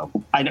 So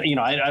I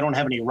don't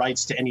have any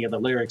rights to any of the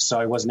lyrics, so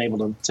I wasn't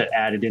able to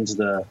add it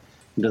into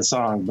the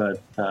song,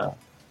 but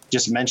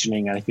just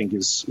mentioning I think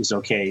is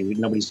okay.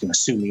 Nobody's going to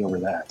sue me over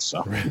that.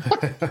 So.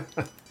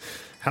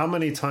 How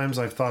many times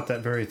I've thought that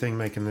very thing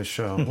making this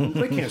show? Well,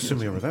 they can't sue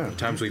me over that.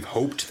 Times we've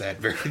hoped that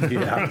very thing.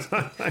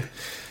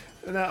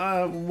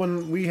 Now,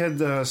 when we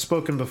had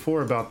spoken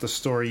before about the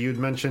story, you'd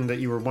mentioned that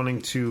you were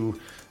wanting to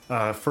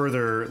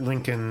further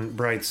Lincoln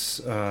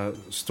Bright's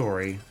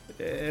story.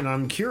 And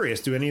I'm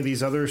curious, do any of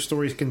these other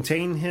stories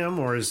contain him,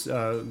 or is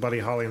Buddy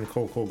Holly and the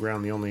Cold Cold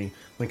Ground the only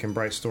Lincoln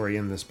Bright story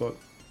in this book?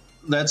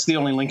 That's the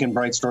only Lincoln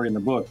Bright story in the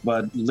book,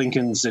 but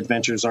Lincoln's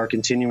adventures are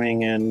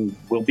continuing and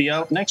will be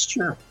out next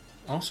year.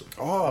 Awesome.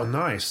 Oh,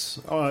 nice.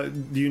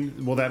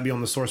 Will that be on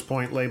the Source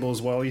Point label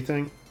as well, you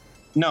think?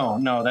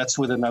 No, that's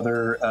with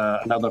another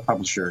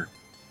publisher.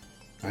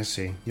 I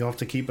see. You'll have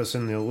to keep us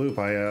in the loop.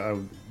 I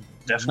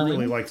Definitely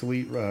really like to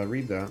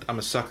read that. I'm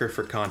a sucker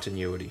for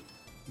continuity.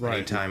 Right.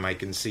 Anytime I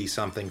can see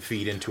something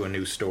feed into a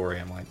new story,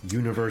 I'm like,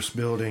 universe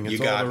building. It's you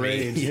got all the me.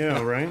 rage.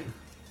 Yeah, right?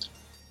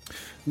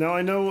 Now,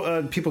 I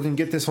know people can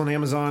get this on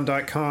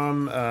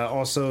Amazon.com,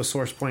 also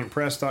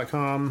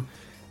SourcePointPress.com.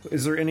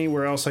 Is there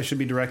anywhere else I should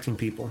be directing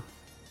people?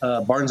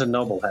 Barnes &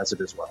 Noble has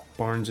it as well.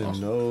 Barnes &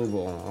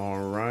 Noble.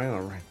 All right,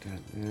 I'll write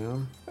that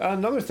down.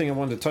 Another thing I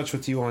wanted to touch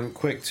with you on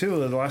quick, too.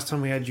 The last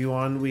time we had you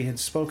on, we had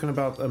spoken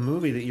about a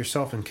movie that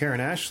yourself and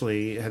Karen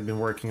Ashley had been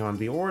working on,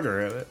 The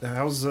Order.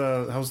 How's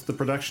the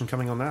production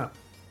coming on that?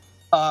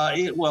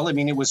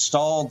 It was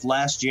stalled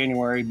last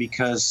January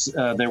because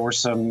there were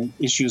some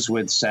issues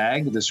with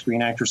SAG, the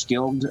Screen Actors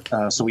Guild.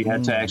 So we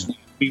had to actually...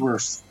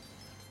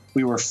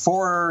 We were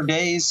 4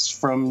 days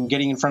from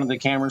getting in front of the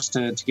cameras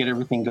to get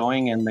everything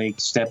going, and they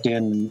stepped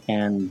in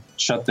and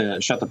shut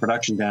the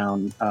production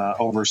down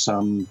over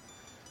some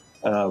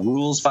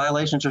rules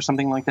violations or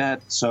something like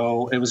that.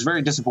 So it was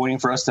very disappointing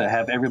for us to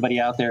have everybody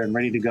out there and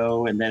ready to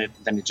go, and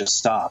then it just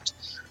stopped.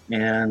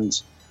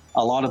 And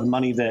a lot of the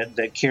money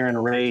that Karen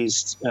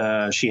raised,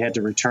 she had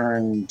to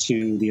return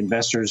to the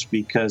investors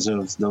because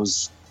of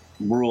those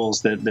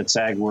rules that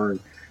SAG was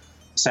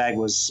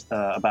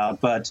about,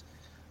 but.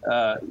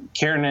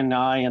 Karen and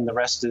I and the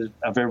rest of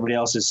everybody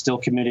else is still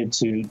committed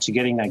to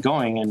getting that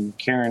going, and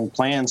Karen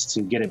plans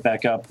to get it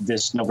back up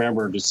this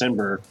November or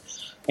December.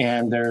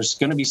 And there's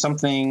going to be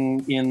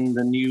something in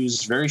the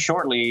news very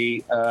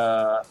shortly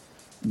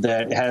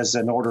that has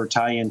an Order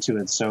tie-in to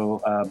it,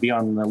 so be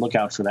on the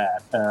lookout for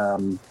that.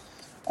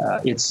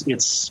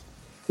 It's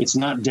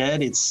not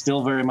dead; it's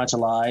still very much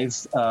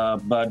alive,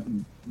 but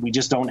we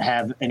just don't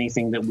have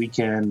anything that we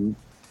can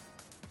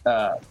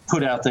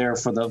put out there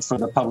for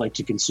the public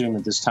to consume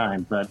at this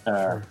time, but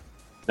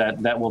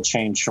that will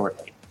change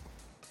shortly.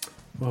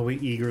 Well, we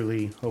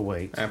eagerly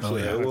await.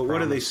 Absolutely. Oh, yeah, well, what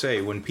do they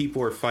say? When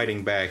people are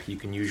fighting back, you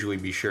can usually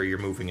be sure you're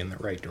moving in the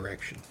right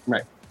direction.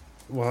 Right.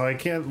 Well, I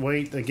can't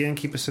wait. Again,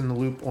 keep us in the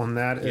loop on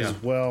that as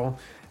well.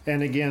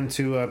 And again,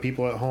 to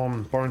people at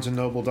home,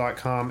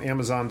 BarnesandNoble.com,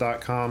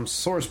 Amazon.com,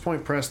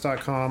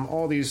 SourcePointPress.com,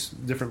 all these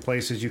different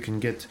places you can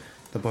get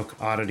the book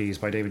Oddities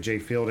by David J.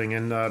 Fielding,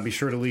 and be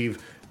sure to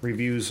leave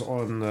reviews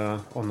on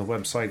the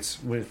websites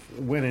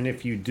when and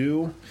if you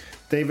do.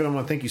 David, I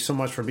want to thank you so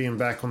much for being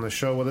back on the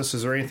show with us.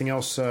 Is there anything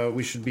else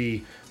we should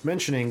be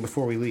mentioning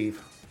before we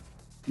leave?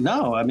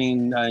 No,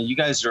 you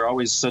guys are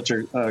always such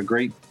a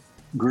great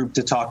group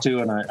to talk to,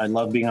 and I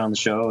love being on the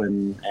show,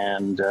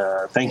 and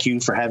thank you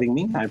for having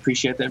me. I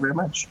appreciate that very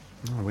much.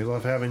 Oh, we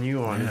love having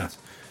you on.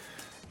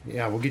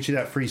 Yeah, we'll get you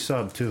that free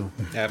sub too.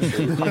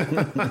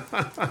 Absolutely.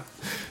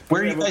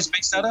 Where are you guys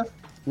based out of?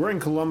 We're in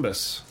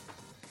Columbus.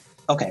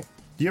 Okay.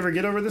 Do you ever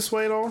get over this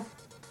way at all?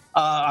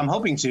 I'm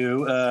hoping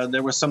to.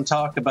 There was some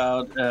talk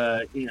about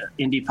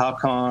indie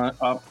popcorn,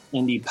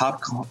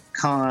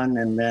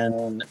 and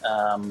then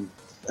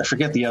I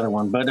forget the other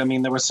one. But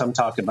there was some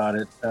talk about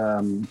it.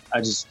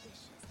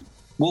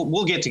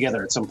 We'll get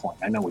together at some point.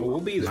 I know we will.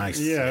 We'll be there. Nice.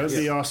 Yeah, it'd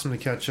be awesome to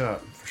catch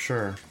up for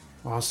sure.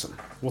 Awesome.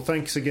 Well,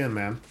 thanks again,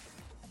 man.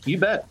 You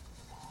bet.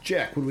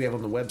 Jack, what do we have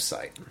on the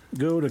website?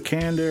 Go to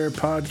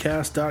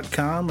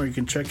cannedairpodcast.com, or you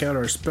can check out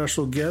our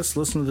special guests,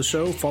 listen to the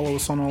show, follow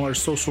us on all our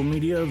social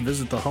media,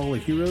 visit the Hall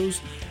of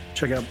Heroes,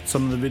 check out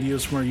some of the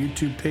videos from our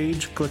YouTube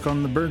page, click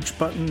on the merch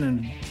button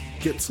and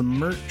get some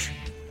merch.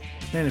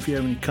 And if you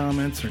have any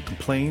comments or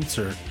complaints,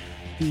 or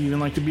you even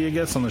like to be a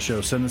guest on the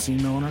show, send us an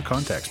email on our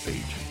contacts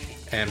page.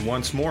 And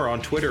once more,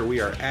 on Twitter,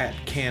 we are at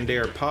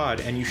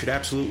CannedAirPod, and you should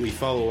absolutely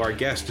follow our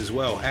guest as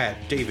well,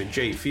 at David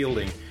J.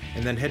 Fielding.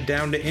 And then head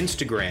down to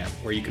Instagram,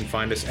 where you can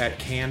find us at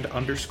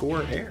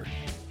canned_air.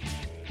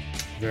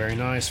 Very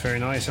nice, very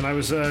nice. And I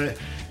was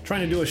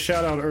trying to do a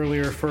shout out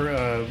earlier for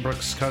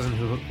Brooke's cousin,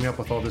 who hooked me up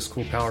with all this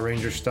cool Power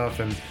Ranger stuff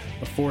and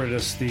afforded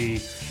us the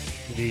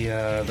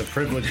the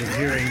privilege of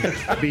hearing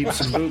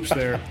beeps and boops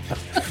there.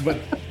 But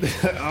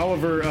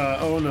Oliver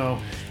Ono,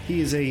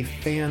 he is a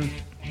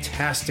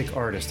fantastic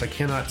artist. I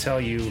cannot tell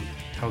you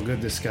how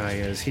good this guy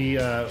is. He,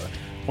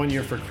 one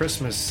year for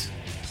Christmas,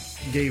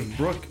 gave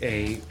Brooke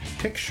a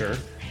picture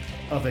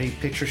of a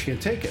picture she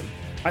had taken.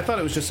 I thought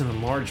it was just an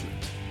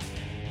enlargement.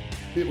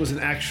 It was an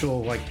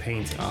actual, like,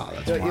 painting.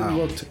 It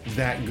looked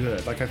that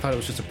good. Like, I thought it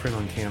was just a print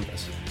on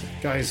canvas.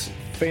 Guys,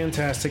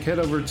 fantastic. Head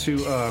over to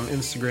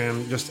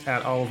Instagram, just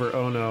at Oliver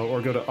Ono,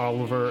 or go to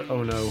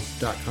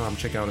oliverono.com.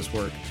 Check out his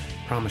work.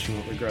 Promise you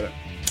won't regret it.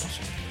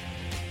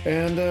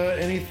 And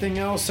anything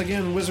else?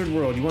 Again, Wizard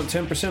World. You want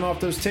 10% off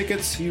those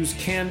tickets? Use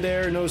Canned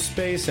Air, no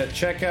space, at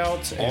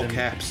checkout. All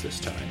caps this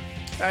time.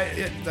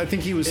 I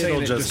think he was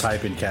saying it'll it just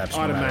type in caps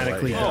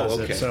automatically does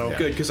okay. it. So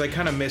Good, because I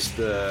kind of missed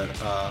the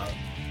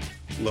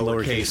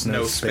lowercase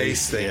no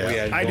space thing.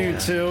 Yeah. I do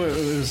too. It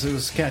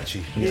was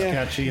catchy. It was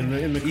catchy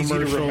in the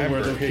commercial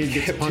where the kid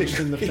gets punched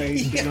in the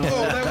face. Yeah.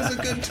 Oh, that was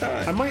a good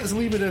time. I might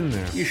leave it in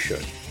there. You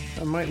should.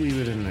 I might leave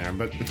it in there,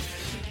 but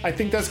I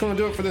think that's going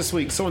to do it for this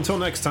week. So until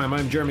next time,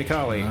 I'm Jeremy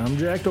Colley. I'm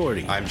Jack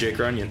Doherty. I'm Jake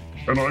Runyon.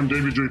 And I'm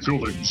David J.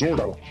 Fielding,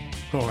 Zordo.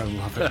 Oh, I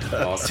love it.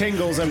 Awesome.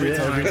 Tingles every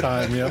time. Every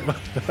time, yep.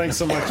 Thanks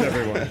so much,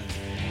 everyone.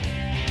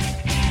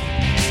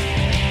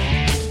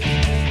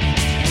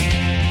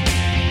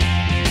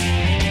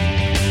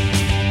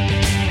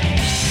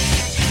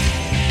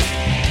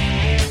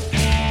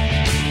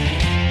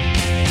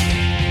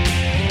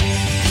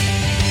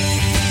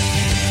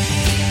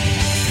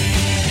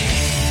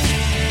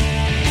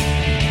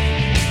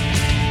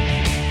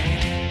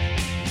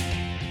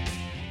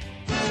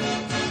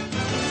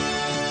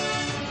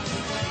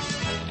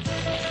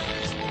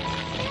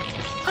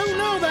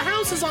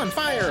 On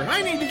fire.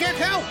 I need to get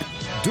help.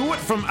 Do it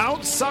from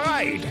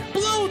outside.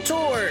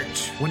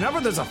 Blowtorch. Whenever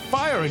there's a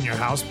fire in your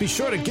house, be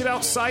sure to get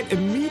outside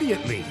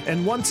immediately.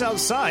 And once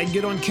outside,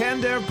 get on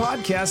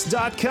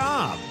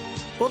CannedAirPodcast.com.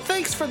 Well,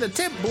 thanks for the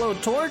tip,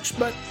 Blowtorch,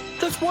 but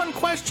just one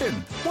question.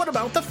 What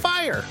about the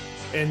fire?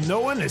 And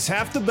knowing is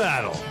half the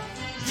battle.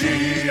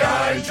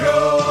 G.I.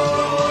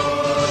 Joe!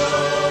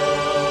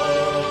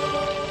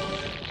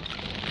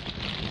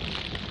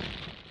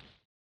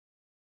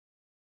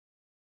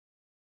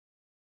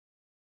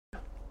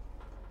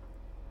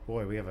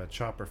 Boy, we have a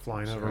chopper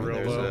flying over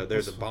real low.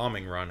 There's a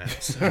bombing run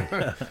outside.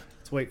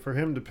 Let's wait for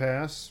him to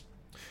pass.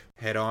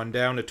 Head on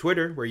down to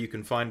Twitter, where you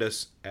can find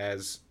us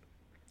as...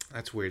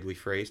 That's weirdly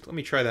phrased. Let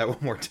me try that one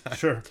more time.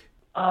 Sure.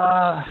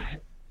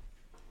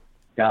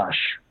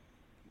 Gosh.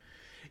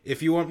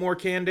 If you want more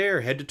Canned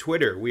Air, head to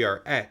Twitter. We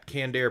are at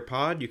Canned Air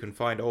Pod. You can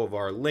find all of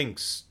our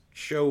links,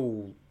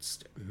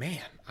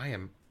 Man, I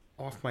am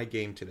off my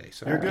game today.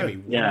 So You're give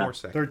good. me one more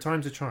second. Third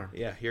time's a charm.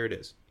 Yeah, here it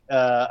is.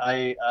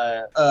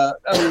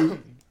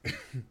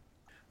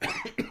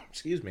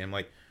 Excuse me. I'm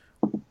like...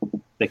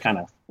 They kind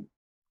of...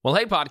 Well,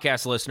 hey,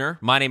 podcast listener.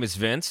 My name is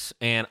Vince,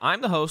 and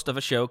I'm the host of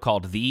a show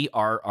called The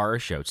RR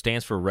Show. It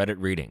stands for Reddit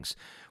Readings.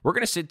 We're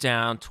going to sit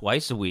down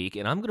twice a week,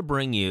 and I'm going to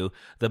bring you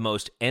the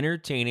most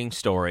entertaining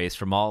stories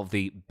from all of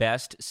the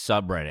best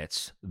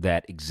subreddits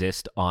that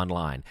exist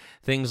online.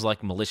 Things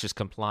like malicious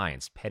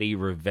compliance, petty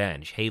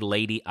revenge, hey,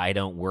 lady, I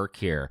don't work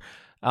here.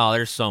 Oh,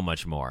 there's so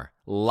much more.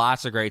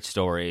 Lots of great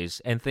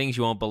stories and things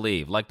you won't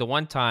believe. Like the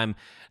one time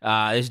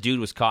this dude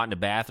was caught in a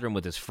bathroom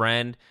with his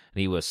friend, and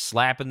he was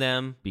slapping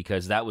them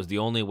because that was the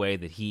only way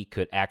that he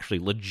could actually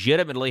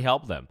legitimately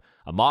help them.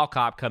 A mall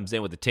cop comes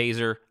in with a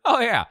taser. Oh,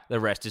 yeah, the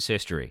rest is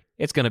history.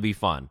 It's going to be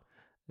fun.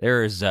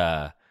 There's,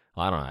 I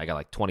don't know, I got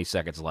like 20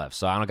 seconds left,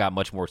 so I don't got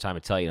much more time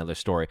to tell you another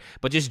story.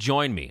 But just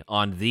join me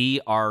on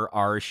The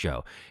RR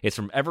Show. It's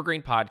from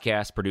Evergreen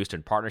Podcast, produced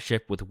in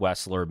partnership with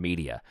Wessler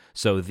Media.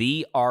 So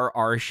The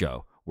RR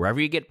Show.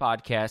 Wherever you get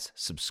podcasts,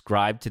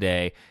 subscribe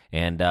today.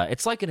 And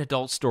it's like an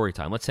adult story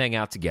time. Let's hang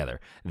out together.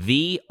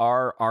 The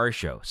RR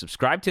Show.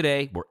 Subscribe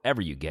today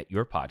wherever you get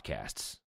your podcasts.